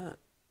we have that.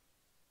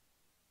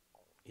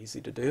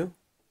 Easy to do,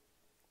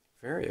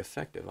 very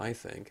effective, I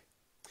think.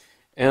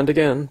 And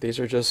again, these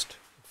are just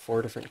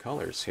 4 different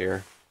colors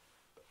here.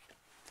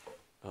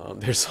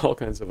 There's all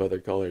kinds of other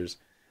colors.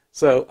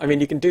 So, I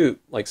mean, you can do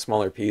like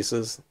smaller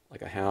pieces,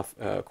 like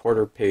a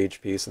quarter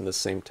page piece in the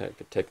same type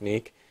of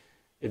technique.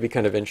 It'd be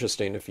kind of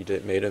interesting if you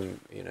made them,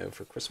 you know,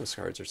 for Christmas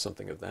cards or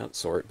something of that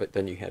sort, but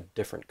then you had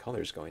different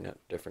colors going out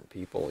to different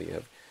people. You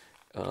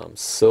have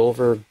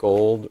silver,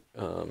 gold,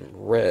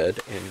 red,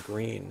 and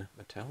green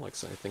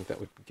metallics. And I think that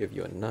would give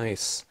you a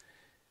nice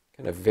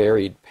kind of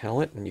varied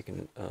palette, and you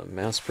can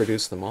mass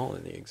produce them all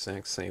in the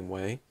exact same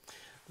way.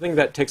 The thing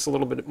that takes a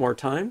little bit more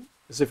time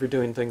is if you're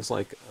doing things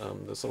like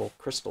those little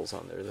crystals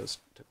on there. Those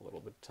took a little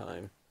bit of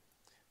time.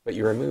 But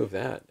you remove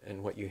that,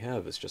 and what you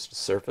have is just a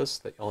surface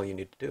that all you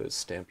need to do is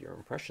stamp your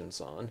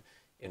impressions on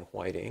in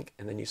white ink,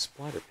 and then you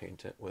splatter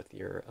paint it with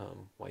your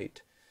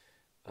white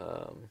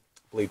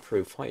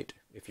bleed-proof white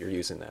if you're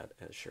using that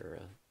as your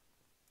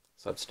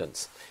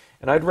substance.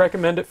 And I'd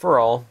recommend it for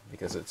all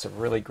because it's a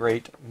really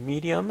great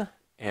medium,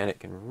 and it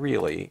can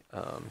really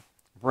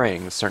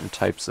bring certain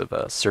types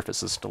of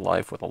surfaces to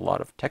life with a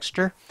lot of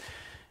texture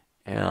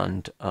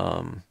and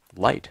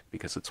light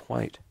because it's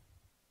white.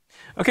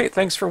 Okay,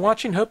 thanks for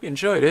watching. Hope you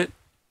enjoyed it.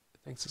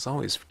 Thanks as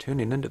always for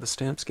tuning into the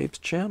Stampscapes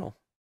channel.